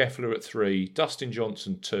 Scotty Scheffler at 3, Dustin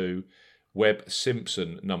Johnson 2, Webb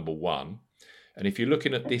Simpson number 1. And if you're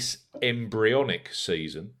looking at this embryonic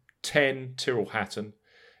season, 10 Tyrrell Hatton,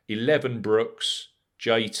 11 Brooks,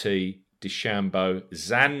 JT, DeChambeau,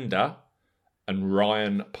 Xander, and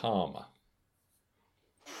Ryan Palmer.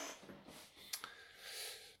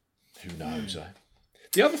 Who knows, eh?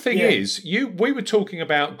 The other thing is, we were talking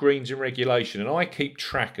about greens in regulation, and I keep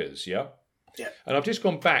trackers, yeah? Yeah. And I've just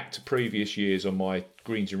gone back to previous years on my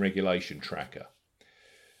greens in regulation tracker.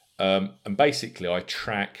 And basically, I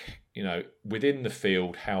track, within the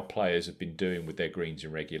field, how players have been doing with their greens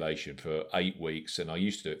in regulation for 8 weeks, and I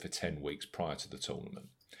used to do it for 10 weeks prior to the tournament.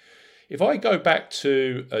 If I go back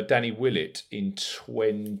to Danny Willett in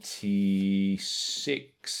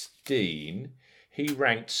 2016, he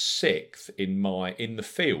ranked 6th in the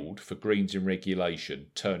field for greens in regulation,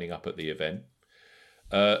 turning up at the event.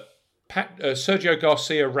 Sergio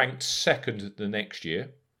Garcia ranked 2nd the next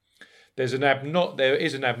year. There is an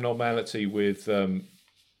abnormality with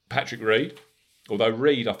Patrick Reed, although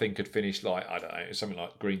Reed, I think, had finished something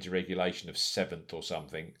like greens in regulation of 7th or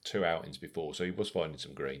something, 2 outings before, so he was finding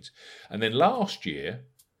some greens. And then last year,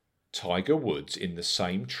 Tiger Woods in the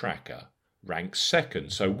same tracker ranked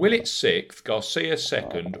 2nd. So Willett 6th, Garcia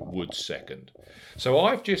 2nd, Woods 2nd. So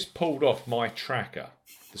I've just pulled off my tracker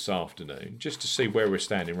this afternoon just to see where we're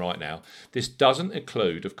standing right now. This doesn't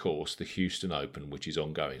include, of course, the Houston Open, which is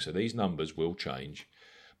ongoing. So these numbers will change.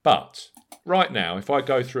 But right now, if I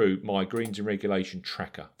go through my greens in regulation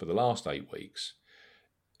tracker for the last 8 weeks,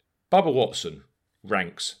 Bubba Watson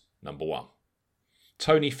ranks number 1.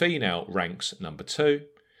 Tony Finau ranks number 2.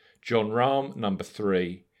 John Rahm number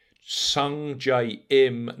 3. Sung Jae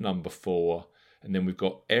Im number 4. And then we've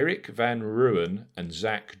got Eric Van Rooyen and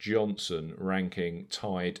Zach Johnson ranking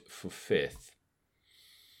tied for 5th.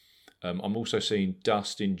 I'm also seeing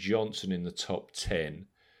Dustin Johnson in the top 10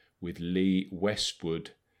 with Lee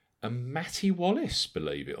Westwood and Matty Wallace,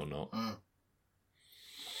 believe it or not.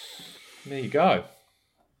 There you go.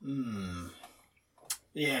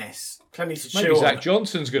 Yes, plenty to chew Maybe on. Zach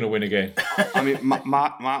Johnson's going to win again. I mean,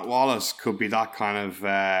 Matt Wallace could be that kind of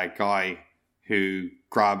guy who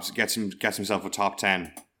gets himself a top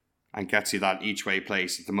 10 and gets you that each way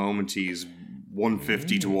place. At the moment, he's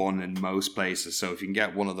 150 to 1 in most places. So if you can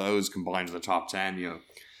get one of those combined to the top 10,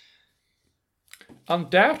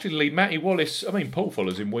 Undoubtedly, Matty Wallace, Paul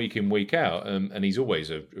follows him week in, week out, and he's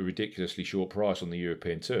always a ridiculously short price on the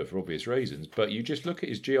European Tour for obvious reasons. But you just look at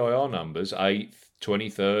his GIR numbers, 8th,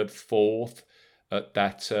 23rd, 4th, at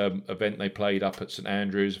that event they played up at St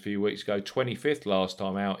Andrews a few weeks ago, 25th last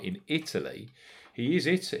time out in Italy. He is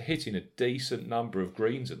hitting a decent number of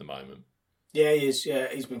greens at the moment. Yeah, he is. Yeah,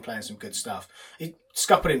 he's been playing some good stuff. He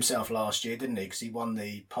scuppered himself last year, didn't he? Because he won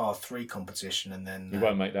the par 3 competition, and then he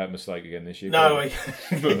won't make that mistake again this year. No,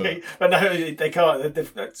 but no, they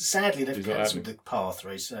can't. Sadly, they've cancelled the par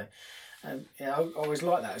 3. So, I always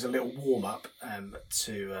like that as a little warm up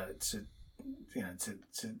to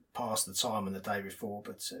pass the time on the day before,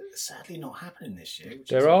 but sadly not happening this year.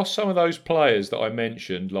 There are some of those players that I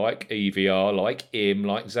mentioned, like EVR, like Im,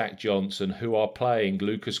 like Zach Johnson, who are playing,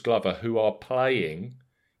 Lucas Glover, who are playing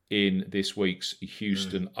in this week's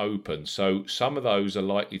Houston Open. So some of those are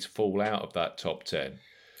likely to fall out of that top 10.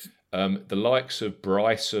 The likes of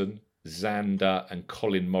Bryson, Xander, and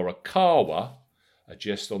Colin Morikawa are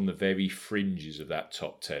just on the very fringes of that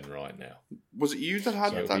top 10 right now. Was it you that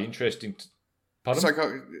had that? It'll be interesting. Pardon?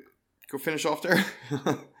 Sorry, go finish off there.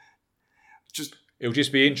 It'll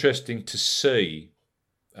just be interesting to see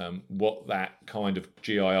what that kind of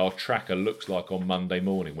GIR tracker looks like on Monday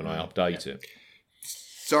morning when I update it.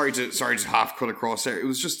 Sorry to half cut across there. It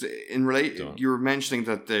was just in relate. You were mentioning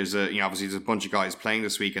that there's obviously there's a bunch of guys playing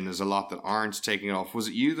this week, and there's a lot that aren't taking it off. Was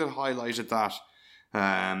it you that highlighted that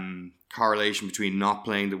correlation between not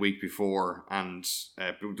playing the week before and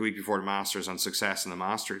the week before the Masters and success in the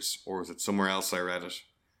Masters, or was it somewhere else I read it?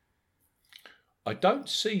 I don't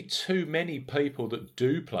see too many people that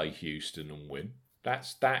do play Houston and win.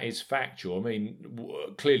 That is factual. I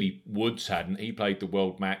mean, clearly Woods hadn't. He played the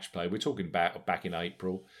World Match Play. We're talking about back in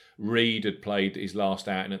April. Reed had played his last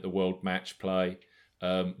outing at the World Match Play.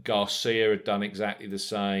 Garcia had done exactly the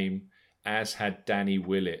same, as had Danny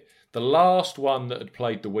Willett. The last one that had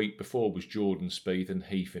played the week before was Jordan Spieth, and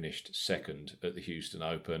he finished second at the Houston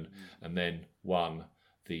Open and then won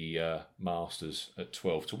the Masters at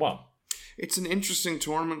 12-1. It's an interesting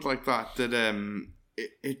tournament like that.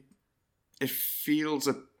 It feels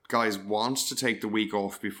that guys want to take the week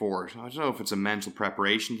off before. I don't know if it's a mental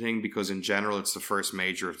preparation thing, because in general it's the first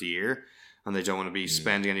major of the year and they don't want to be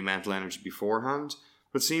spending any mental energy beforehand.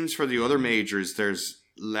 But it seems for the other majors there's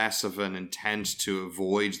less of an intent to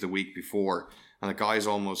avoid the week before, and the guys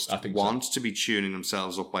almost want to be tuning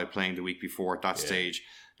themselves up by playing the week before at that stage.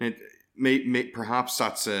 And perhaps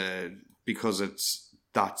that's because it's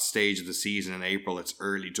that stage of the season in April, it's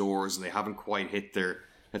early doors and they haven't quite hit their,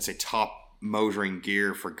 let's say, top motoring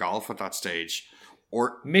gear for golf at that stage.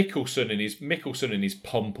 Or Mickelson in his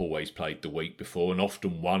pomp always played the week before and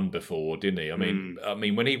often won before, didn't he? I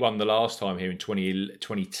mean, when he won the last time here in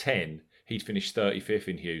 2010, he'd finished 35th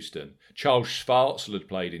in Houston. Charles Schwartzel had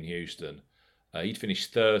played in Houston. He'd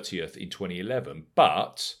finished 30th in 2011.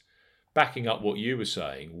 But backing up what you were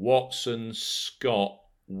saying, Watson, Scott,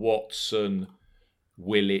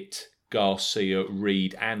 Willett, Garcia,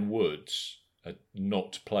 Reed, and Woods had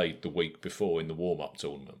not played the week before in the warm-up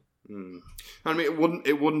tournament. I mean,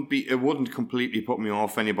 it wouldn't completely put me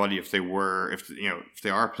off anybody if they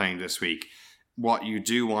are playing this week. What you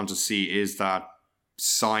do want to see is that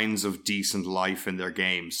signs of decent life in their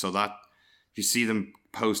game, so that if you see them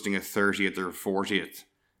posting a 30th or 40th,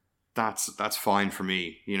 that's fine for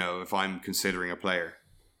me. If I'm considering a player,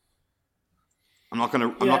 I'm not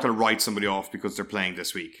gonna write somebody off because they're playing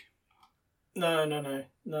this week. No.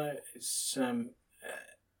 It's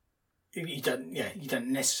you don't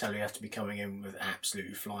necessarily have to be coming in with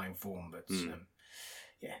absolutely flying form, but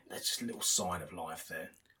that's just a little sign of life there.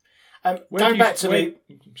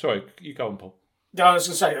 Sorry, you go on, Paul. No, I was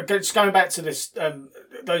going to say, just going back to this,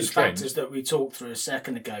 those factors that we talked through a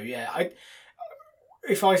second ago. Yeah,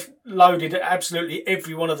 if I loaded absolutely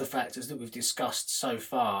every one of the factors that we've discussed so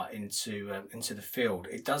far into the field,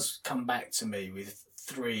 it does come back to me with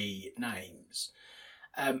 3 names.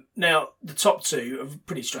 Now, the top 2 are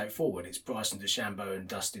pretty straightforward. It's Bryson DeChambeau and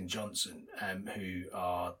Dustin Johnson, who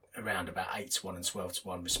are around about 8-1 and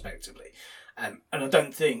 12-1 respectively. And I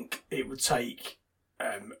don't think it would take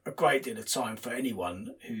a great deal of time for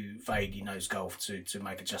anyone who vaguely knows golf to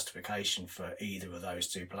make a justification for either of those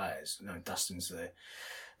 2 players. Dustin's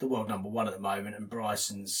the world number 1 at the moment, and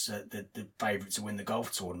Bryson's the favourite to win the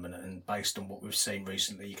golf tournament. And based on what we've seen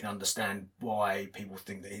recently, you can understand why people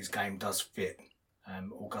think that his game does fit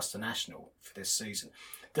Augusta National for this season.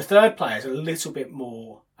 The third player is a little bit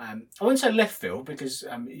more, I wouldn't say left field, because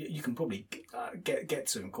you can probably get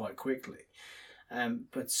to him quite quickly.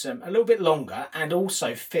 But a little bit longer, and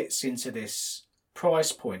also fits into this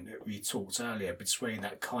price point that we talked earlier, between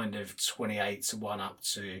that kind of 28-1 up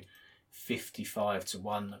to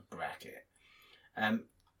 55-1 bracket.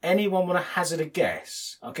 Anyone want to hazard a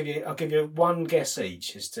guess? I'll give you one guess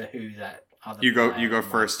each as to who that other. You go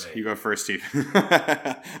first. You go first, Steve.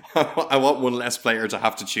 I want one less player to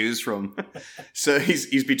have to choose from. So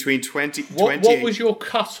he's between 20. What was your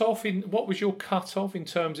cut off in? What was your cut off in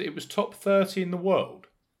terms? It was top 30 in the world.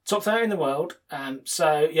 Top 30 in the world.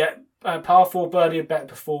 Par 4 birdie of better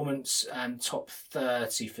performance, and top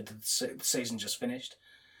 30 for the season just finished.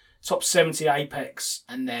 Top 70 Apex,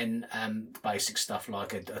 and then basic stuff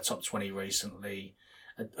like a top 20 recently,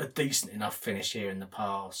 a decent enough finish here in the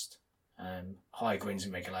past. High greens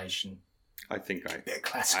in regulation. I think bit of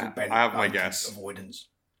classical I have my guess. Avoidance.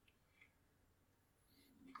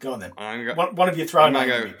 Go on then. One of you throw a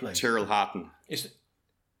name at me, please. Tyrrell Hatton.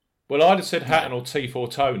 Well, I'd have said Hatton or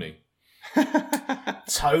T4 Tony.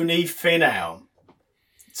 Tony Finau.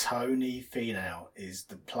 Tony Finau is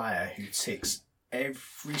the player who ticks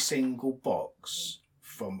every single box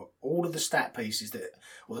from all of the stat pieces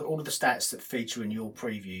all of the stats that feature in your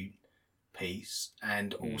preview piece,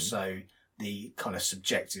 and also the kind of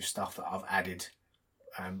subjective stuff that I've added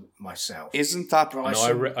myself. Isn't that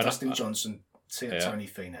Bryson, Dustin Johnson, Tony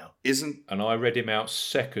Finau. And I read him out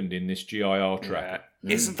second in this GIR track.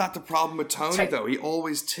 Isn't that the problem with Tony, though? He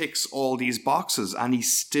always ticks all these boxes and he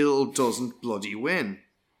still doesn't bloody win.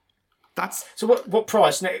 That's So what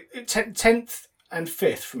price? Now, 10th and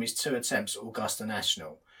 5th from his 2 attempts at Augusta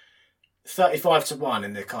National. 35 to 1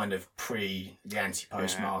 in the kind of the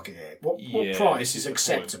anti-post market here. What price is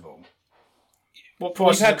acceptable? What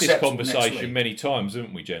price We've had this conversation many times,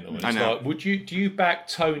 haven't we, gentlemen? I know. Like, do you back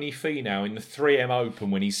Tony Finau in the 3M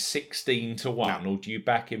Open when he's 16 to 1, or do you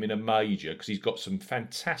back him in a major because he's got some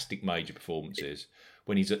fantastic major performances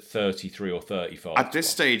when he's at 33 or 35? At this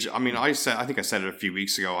stage, I mean, I think I said it a few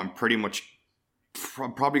weeks ago. I'm pretty much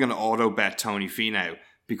probably going to auto bet Tony Finau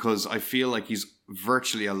because I feel like he's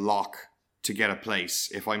virtually a lock to get a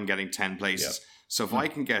place if I'm getting 10 places. Yep. So if I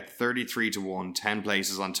can get 33 to 1, 10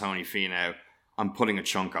 places on Tony Finau, I'm putting a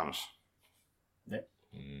chunk on it. Yep.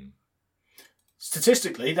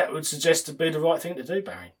 Statistically, that would suggest to be the right thing to do,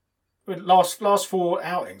 Barry. Last 4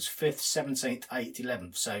 outings, 5th, 17th, 8th,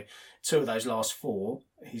 11th. So 2 of those last 4,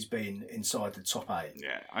 he's been inside the top 8.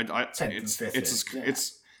 Yeah, 10th and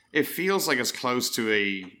 5th. It feels like it's close to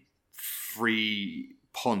a free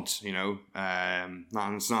punt, you know.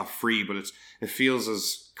 It's not free, but it feels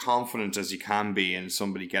as confident as you can be in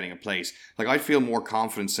somebody getting a place. Like, I feel more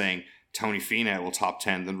confident saying Tony Finau will top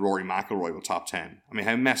 10 than Rory McIlroy will top 10. I mean,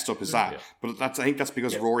 how messed up is that? Yeah. But I think that's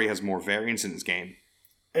because Rory has more variance in his game.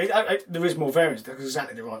 There is more variance. That's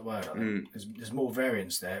exactly the right word. I think. There's more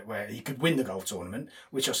variance there where he could win the golf tournament,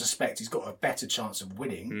 which I suspect he's got a better chance of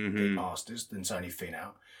winning the Masters than Tony Finau.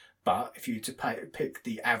 But if you were to pick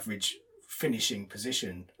the average finishing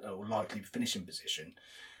position or likely finishing position,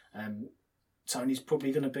 Tony's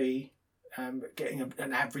probably going to be getting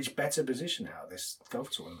an average better position out of this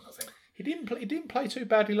golf tournament, I think. He didn't play too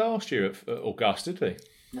badly last year at Augusta, did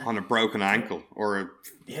he? No. On a broken ankle or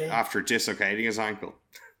after dislocating his ankle.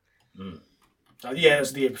 It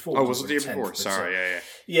was the year before. Oh, was it the year before? Sorry,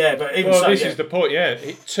 Yeah, but even this is the point. Yeah,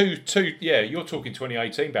 two. Yeah, you're talking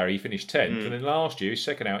 2018, Barry. He finished 10th, and then last year, his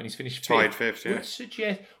second out, and he's finished 5th. Tied 5th.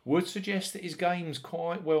 Yeah. Would suggest that his game's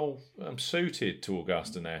quite well suited to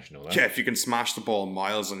Augusta National. Yeah, if you can smash the ball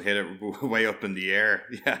miles and hit it way up in the air,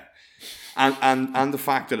 yeah, and the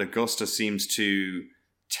fact that Augusta seems to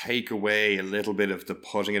take away a little bit of the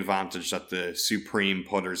putting advantage that the supreme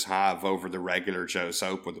putters have over the regular Joe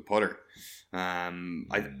Soap with the putter. I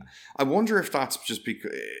wonder if that's just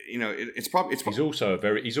because it's probably he's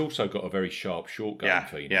also got a very sharp short game.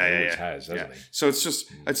 He always has, hasn't he? So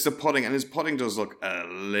it's the putting, and his putting does look a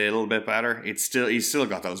little bit better. He's still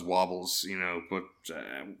got those wobbles, but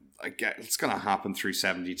I get it's going to happen through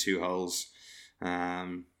 72 holes.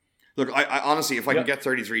 Look, I honestly, if I can get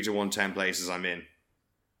 33 to 110 places, I'm in.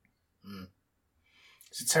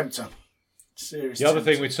 It's a tempter. The other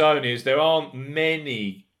thing with Tony is there aren't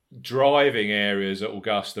many driving areas at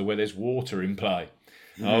Augusta where there's water in play.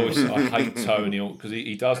 I hate Tony because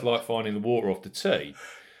he does like finding the water off the tee.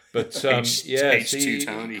 But he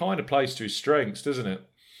kind of plays to his strengths, doesn't it?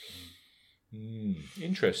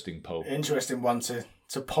 Interesting, Paul. Interesting one to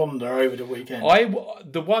ponder over the weekend.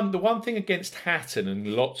 The one thing against Hatton, and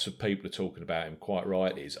lots of people are talking about him quite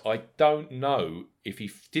right, is I don't know if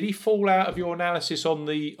did he fall out of your analysis on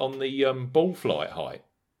the ball flight height.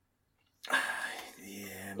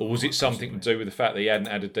 Or was it something to do with the fact that he hadn't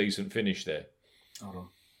had a decent finish there? Hold on.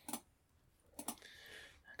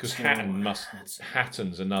 Because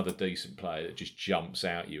Hatton's another decent player that just jumps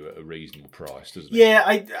out you at a reasonable price, doesn't he?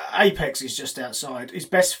 Yeah, Apex is just outside. His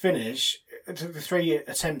best finish, the 3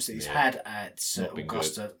 attempts that he's had at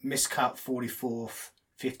Augusta, miscut 44th,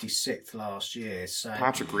 56th last year. So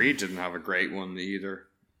Patrick Reed didn't have a great one either.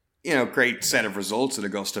 Great set of results at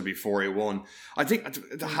Augusta before he won. I think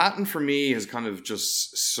the Hatton for me has kind of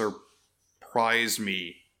just surprised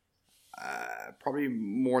me, probably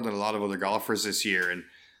more than a lot of other golfers this year. And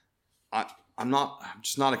I'm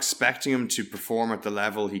just not expecting him to perform at the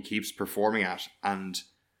level he keeps performing at. And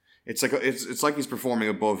it's like he's performing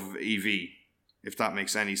above EV, if that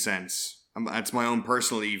makes any sense. It's my own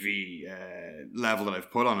personal EV level that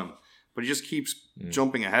I've put on him. But he just keeps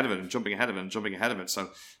jumping ahead of it and jumping ahead of it and jumping ahead of it. So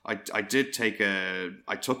I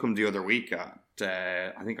took him the other week at,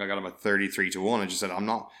 I think I got him at 33 to 1. I just said,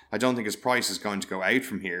 I don't think his price is going to go out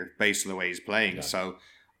from here based on the way he's playing. Yeah. So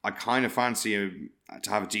I kind of fancy him to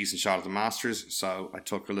have a decent shot at the Masters. So I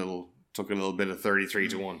took a little bit of 33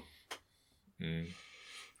 to 1.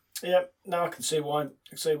 Yeah, no, I can see why.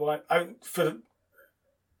 For the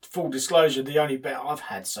full disclosure, the only bet I've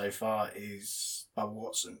had so far is Bubba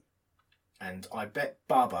Watson. And I bet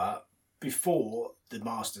Bubba before the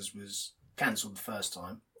Masters was cancelled the first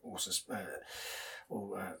time, or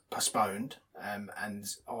postponed, and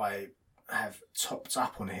I have topped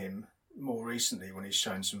up on him more recently when he's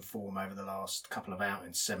shown some form over the last couple of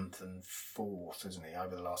outings, 7th and 4th, isn't he?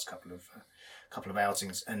 Over the last couple of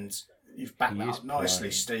outings, and you've backed that up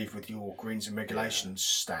nicely, Steve, with your greens and regulations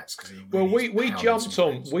stats.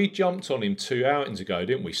 Because we jumped on him 2 outings ago,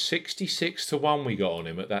 didn't we? 66-1 we got on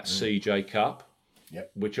him at that CJ Cup,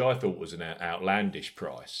 which I thought was an outlandish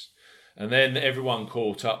price. And then everyone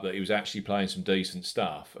caught up that he was actually playing some decent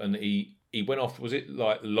stuff, and he went off. Was it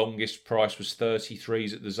like the longest price was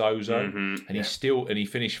 33s at the Zozo, and he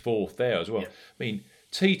finished 4th there as well. I mean,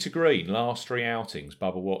 tee to green last 3 outings.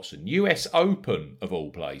 Bubba Watson, US Open of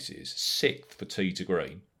all places, 6th for tee to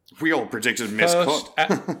green. We all predicted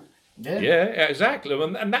miscut. Yeah, exactly,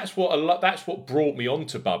 and that's what brought me on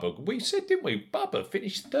to Bubba. We said, didn't we? Bubba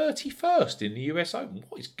finished 31st in the US Open.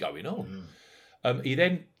 What is going on? He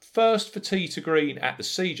then first for tee to green at the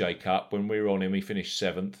CJ Cup when we were on him. He finished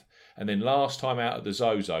 7th, and then last time out at the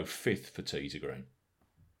Zozo, 5th for tee to green.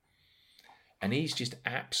 And he's just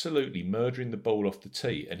absolutely murdering the ball off the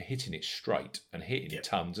tee and hitting it straight and hitting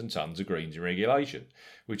tons and tons of greens in regulation,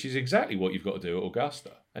 which is exactly what you've got to do at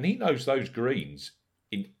Augusta. And he knows those greens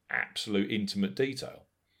in absolute intimate detail.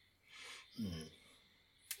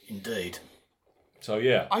 Indeed. So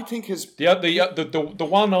yeah, I think the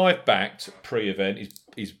one I've backed pre-event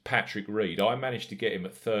is Patrick Reed. I managed to get him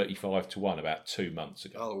at 35-1 about 2 months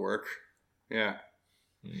ago. That'll work. Yeah.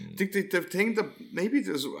 The thing that maybe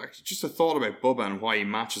there's actually just a thought about Bubba and why he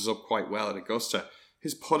matches up quite well at Augusta.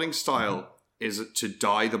 His putting style is to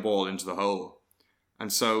die the ball into the hole,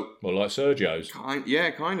 and so like Sergio's.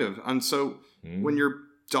 Kind of. And so when you're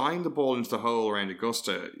dying the ball into the hole around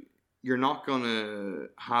Augusta, you're not going to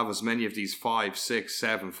have as many of these 5, 6,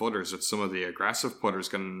 7 footers that some of the aggressive putters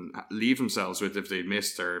can leave themselves with if they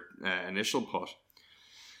miss their initial putt.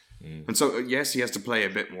 And so, yes, he has to play a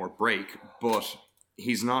bit more break, but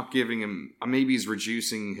he's not giving him. Maybe he's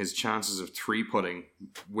reducing his chances of 3-putting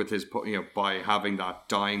with his by having that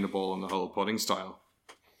dying the ball in the hole putting style.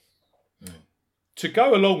 To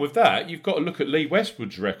go along with that, you've got to look at Lee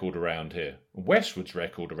Westwood's record around here. Westwood's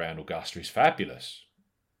record around Augusta is fabulous.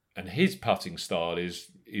 And his putting style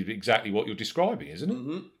is exactly what you're describing, isn't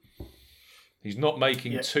it? He's not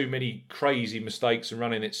making too many crazy mistakes and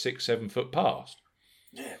running it 6-7 foot past.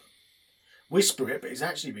 Yeah. Whisper it, but he's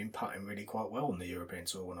actually been putting really quite well on the European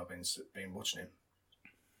Tour when I've been watching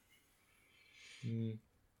him.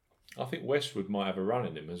 I think Westwood might have a run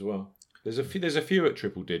in him as well. There's a few at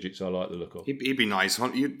triple digits I like the look of. He'd be nice.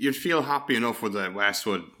 You'd feel happy enough with the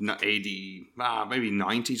Westwood 80, maybe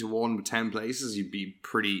 90-1 with 10 places. You'd be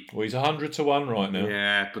pretty. Well, he's 100-1 right now.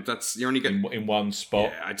 Yeah, but that's you only get in one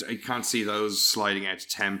spot. Yeah, I can't see those sliding out to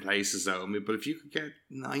 10 places though. But if you could get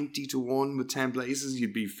 90-1 with 10 places,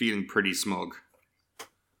 you'd be feeling pretty smug.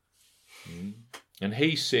 And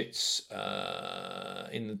he sits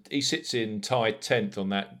in tied 10th on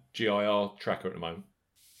that GIR tracker at the moment.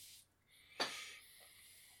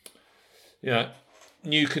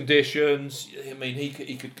 New conditions. I mean,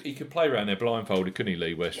 he could play around there blindfolded, couldn't he,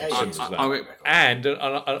 Lee Westwood?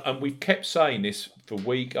 And we've kept saying this for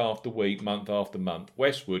week after week, month after month.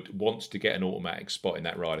 Westwood wants to get an automatic spot in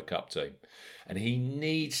that Ryder Cup team, and he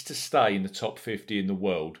needs to stay in the top 50 in the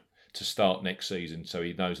world to start next season, so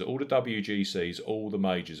he knows that all the WGCs, all the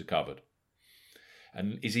majors are covered.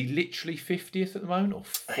 And is he literally 50th at the moment or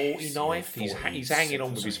 49th? He's hanging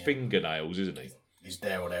on with his fingernails, isn't he? He's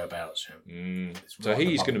there or thereabouts. So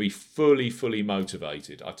he's going to be fully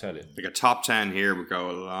motivated, I tell him. Like a top 10 here would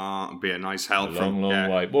be a nice help. A long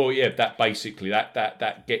way. Well, yeah, that basically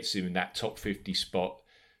that gets him in that top 50 spot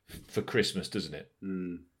for Christmas, doesn't it?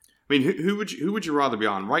 I mean, who would you rather be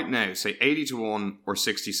on right now? Say 80-1 or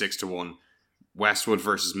 66-1. Westwood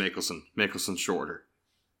versus Mickelson. Mickelson shorter.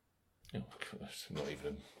 Oh, that's not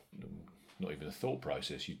even a thought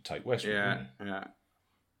process. You'd take Westwood. Yeah.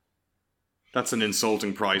 That's an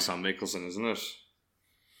insulting price on Mickelson, isn't it?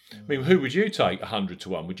 I mean, who would you take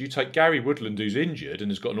 100-1? Would you take Gary Woodland, who's injured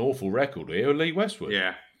and has got an awful record here, or Lee Westwood?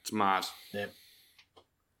 Yeah, it's mad. Yeah.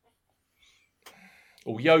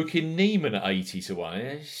 Or Joaquin Niemann at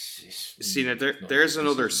 80-1. See, now there's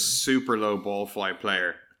another super low ball flight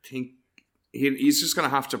player. I think he's just going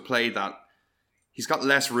to have to play that. He's got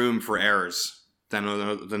less room for errors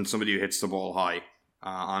than somebody who hits the ball high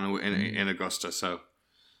in Augusta, so.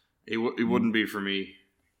 It wouldn't be for me.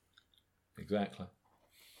 Exactly.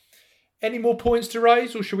 Any more points to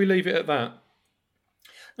raise, or shall we leave it at that?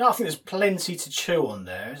 No, I think there's plenty to chew on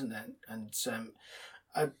there, isn't there? And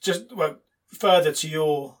further to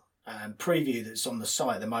your preview that's on the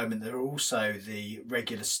site at the moment, there are also the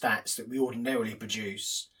regular stats that we ordinarily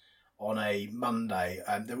produce on a Monday.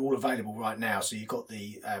 They're all available right now. So you've got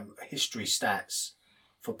the history stats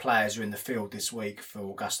for players who are in the field this week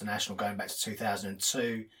for Augusta National going back to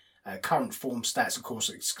 2002. Current form stats, of course,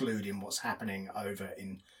 excluding what's happening over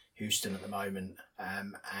in Houston at the moment,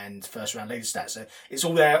 and first round leader stats. So it's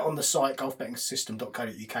all there on the site,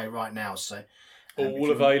 golfbettingsystem.co.uk right now. So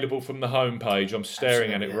all available from the homepage. I'm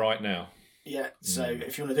staring at it right now. Yeah, so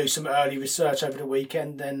if you want to do some early research over the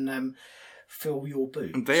weekend, then fill your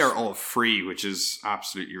boots. And they are all free, which is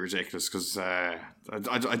absolutely ridiculous because I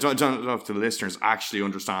don't know if the listeners actually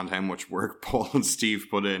understand how much work Paul and Steve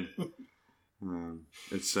put in.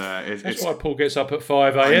 That's why Paul gets up at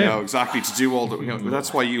 5 a.m. I know, exactly, to do all the...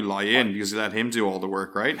 that's why you lie in, because you let him do all the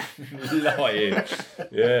work, right? Lie in.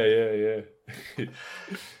 Yeah.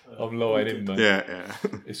 I'm lying in, mate. Yeah.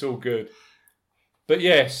 It's all good. But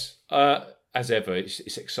yes, as ever, it's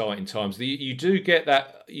exciting times. You do get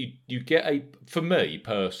that. You get for me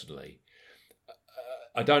personally,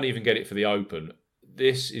 I don't even get it for the Open.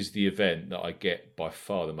 This is the event that I get by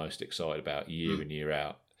far the most excited about year in, year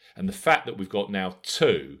out. And the fact that we've got now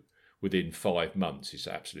 2 within 5 months is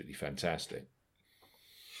absolutely fantastic.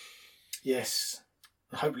 Yes.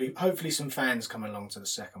 Hopefully some fans come along to the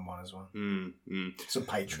second one as well. Some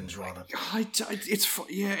patrons, rather. It's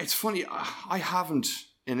funny. I haven't,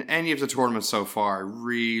 in any of the tournaments so far, it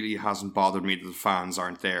really hasn't bothered me that the fans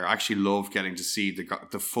aren't there. I actually love getting to see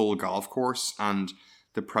the full golf course and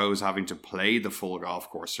the pros having to play the full golf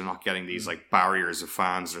course. They're not getting these like barriers of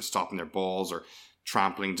fans that are stopping their balls or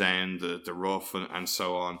trampling down the rough and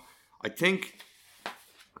so on. I think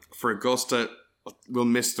for Augusta, we'll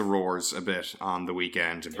miss the roars a bit on the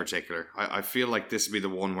weekend in particular. I feel like this would be the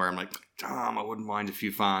one where I'm like, damn, I wouldn't mind a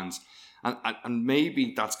few fans. And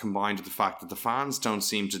maybe that's combined with the fact that the fans don't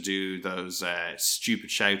seem to do those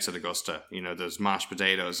stupid shouts at Augusta, those mashed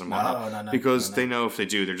potatoes and whatnot. No, because they know if they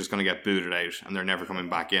do, they're just going to get booted out and they're never coming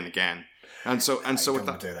back in again. And so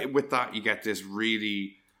with that, you get this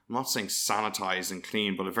really... I'm not saying sanitized and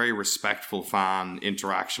clean, but a very respectful fan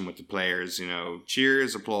interaction with the players.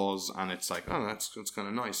 Cheers, applause, and it's like, oh, that's kind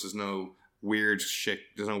of nice. There's no weird shit.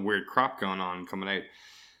 There's no weird crap going on coming out.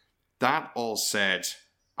 That all said,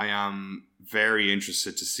 I am very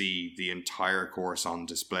interested to see the entire course on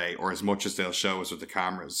display, or as much as they'll show us with the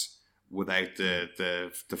cameras, without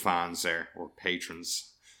the fans there or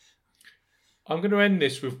patrons. I'm going to end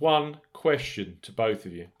this with one question to both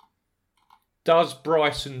of you. Does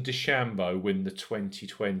Bryson DeChambeau win the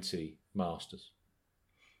 2020 Masters?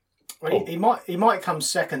 Well, he might come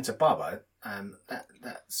second to Bubba.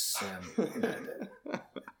 That's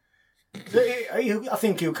I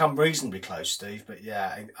think he'll come reasonably close, Steve. But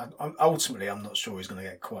yeah, ultimately, I'm not sure he's going to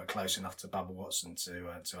get quite close enough to Bubba Watson to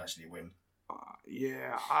actually win.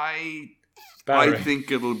 I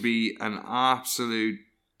think it'll be an absolute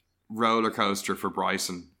roller coaster for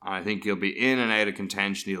Bryson. I think he'll be in and out of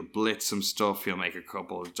contention. He'll blitz some stuff. He'll make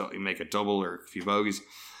he'll make a double or a few bogeys.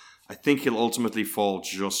 I think he'll ultimately fall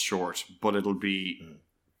just short, but it'll be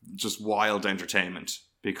just wild entertainment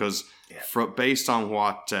because based on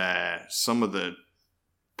what some of the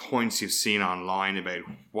points you've seen online about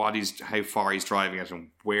how far he's driving it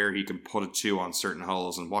and where he can put it to on certain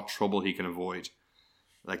holes and what trouble he can avoid,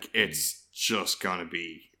 like it's just gonna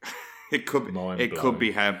be. It could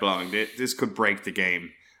be head blowing. This could break the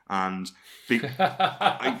game, and it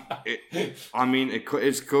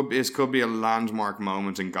could be a landmark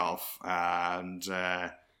moment in golf. And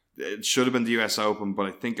it should have been the U.S. Open, but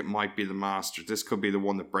I think it might be the Masters. This could be the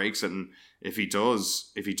one that breaks it. And if he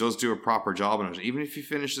does do a proper job on it, even if he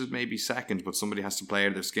finishes maybe second, but somebody has to play out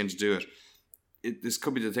of their skin to do it. This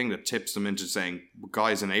could be the thing that tips them into saying,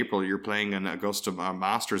 guys, in April you're playing an Augusta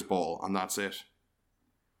Masters ball, and that's it.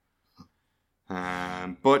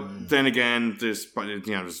 But then again, there's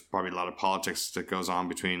probably a lot of politics that goes on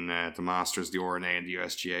between the Masters, the R&A, and the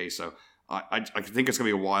USGA. So I think it's going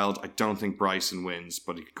to be a wild. I don't think Bryson wins,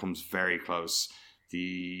 but it comes very close.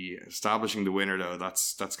 The establishing the winner, though,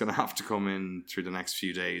 that's going to have to come in through the next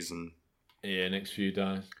few days. Next few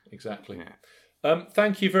days, exactly. Yeah.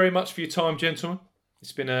 Thank you very much for your time, gentlemen.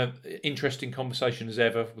 It's been an interesting conversation as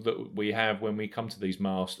ever that we have when we come to these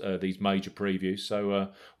major previews. So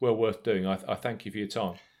well worth doing. I thank you for your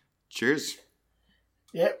time. Cheers.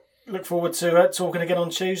 Yep. Look forward to talking again on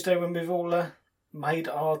Tuesday when we've all made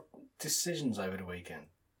our decisions over the weekend.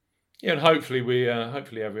 Yeah, and hopefully we have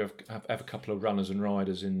a couple of runners and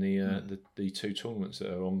riders in the 2 tournaments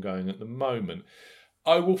that are ongoing at the moment.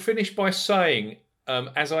 I will finish by saying,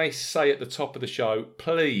 as I say at the top of the show,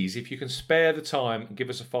 please, if you can spare the time, give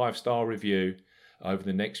us a 5-star review over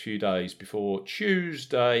the next few days before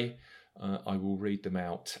Tuesday. I will read them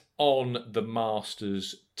out on the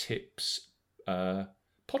Masters Tips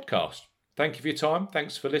podcast. Thank you for your time.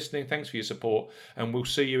 Thanks for listening. Thanks for your support. And we'll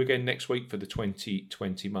see you again next week for the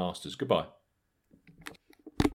 2020 Masters. Goodbye.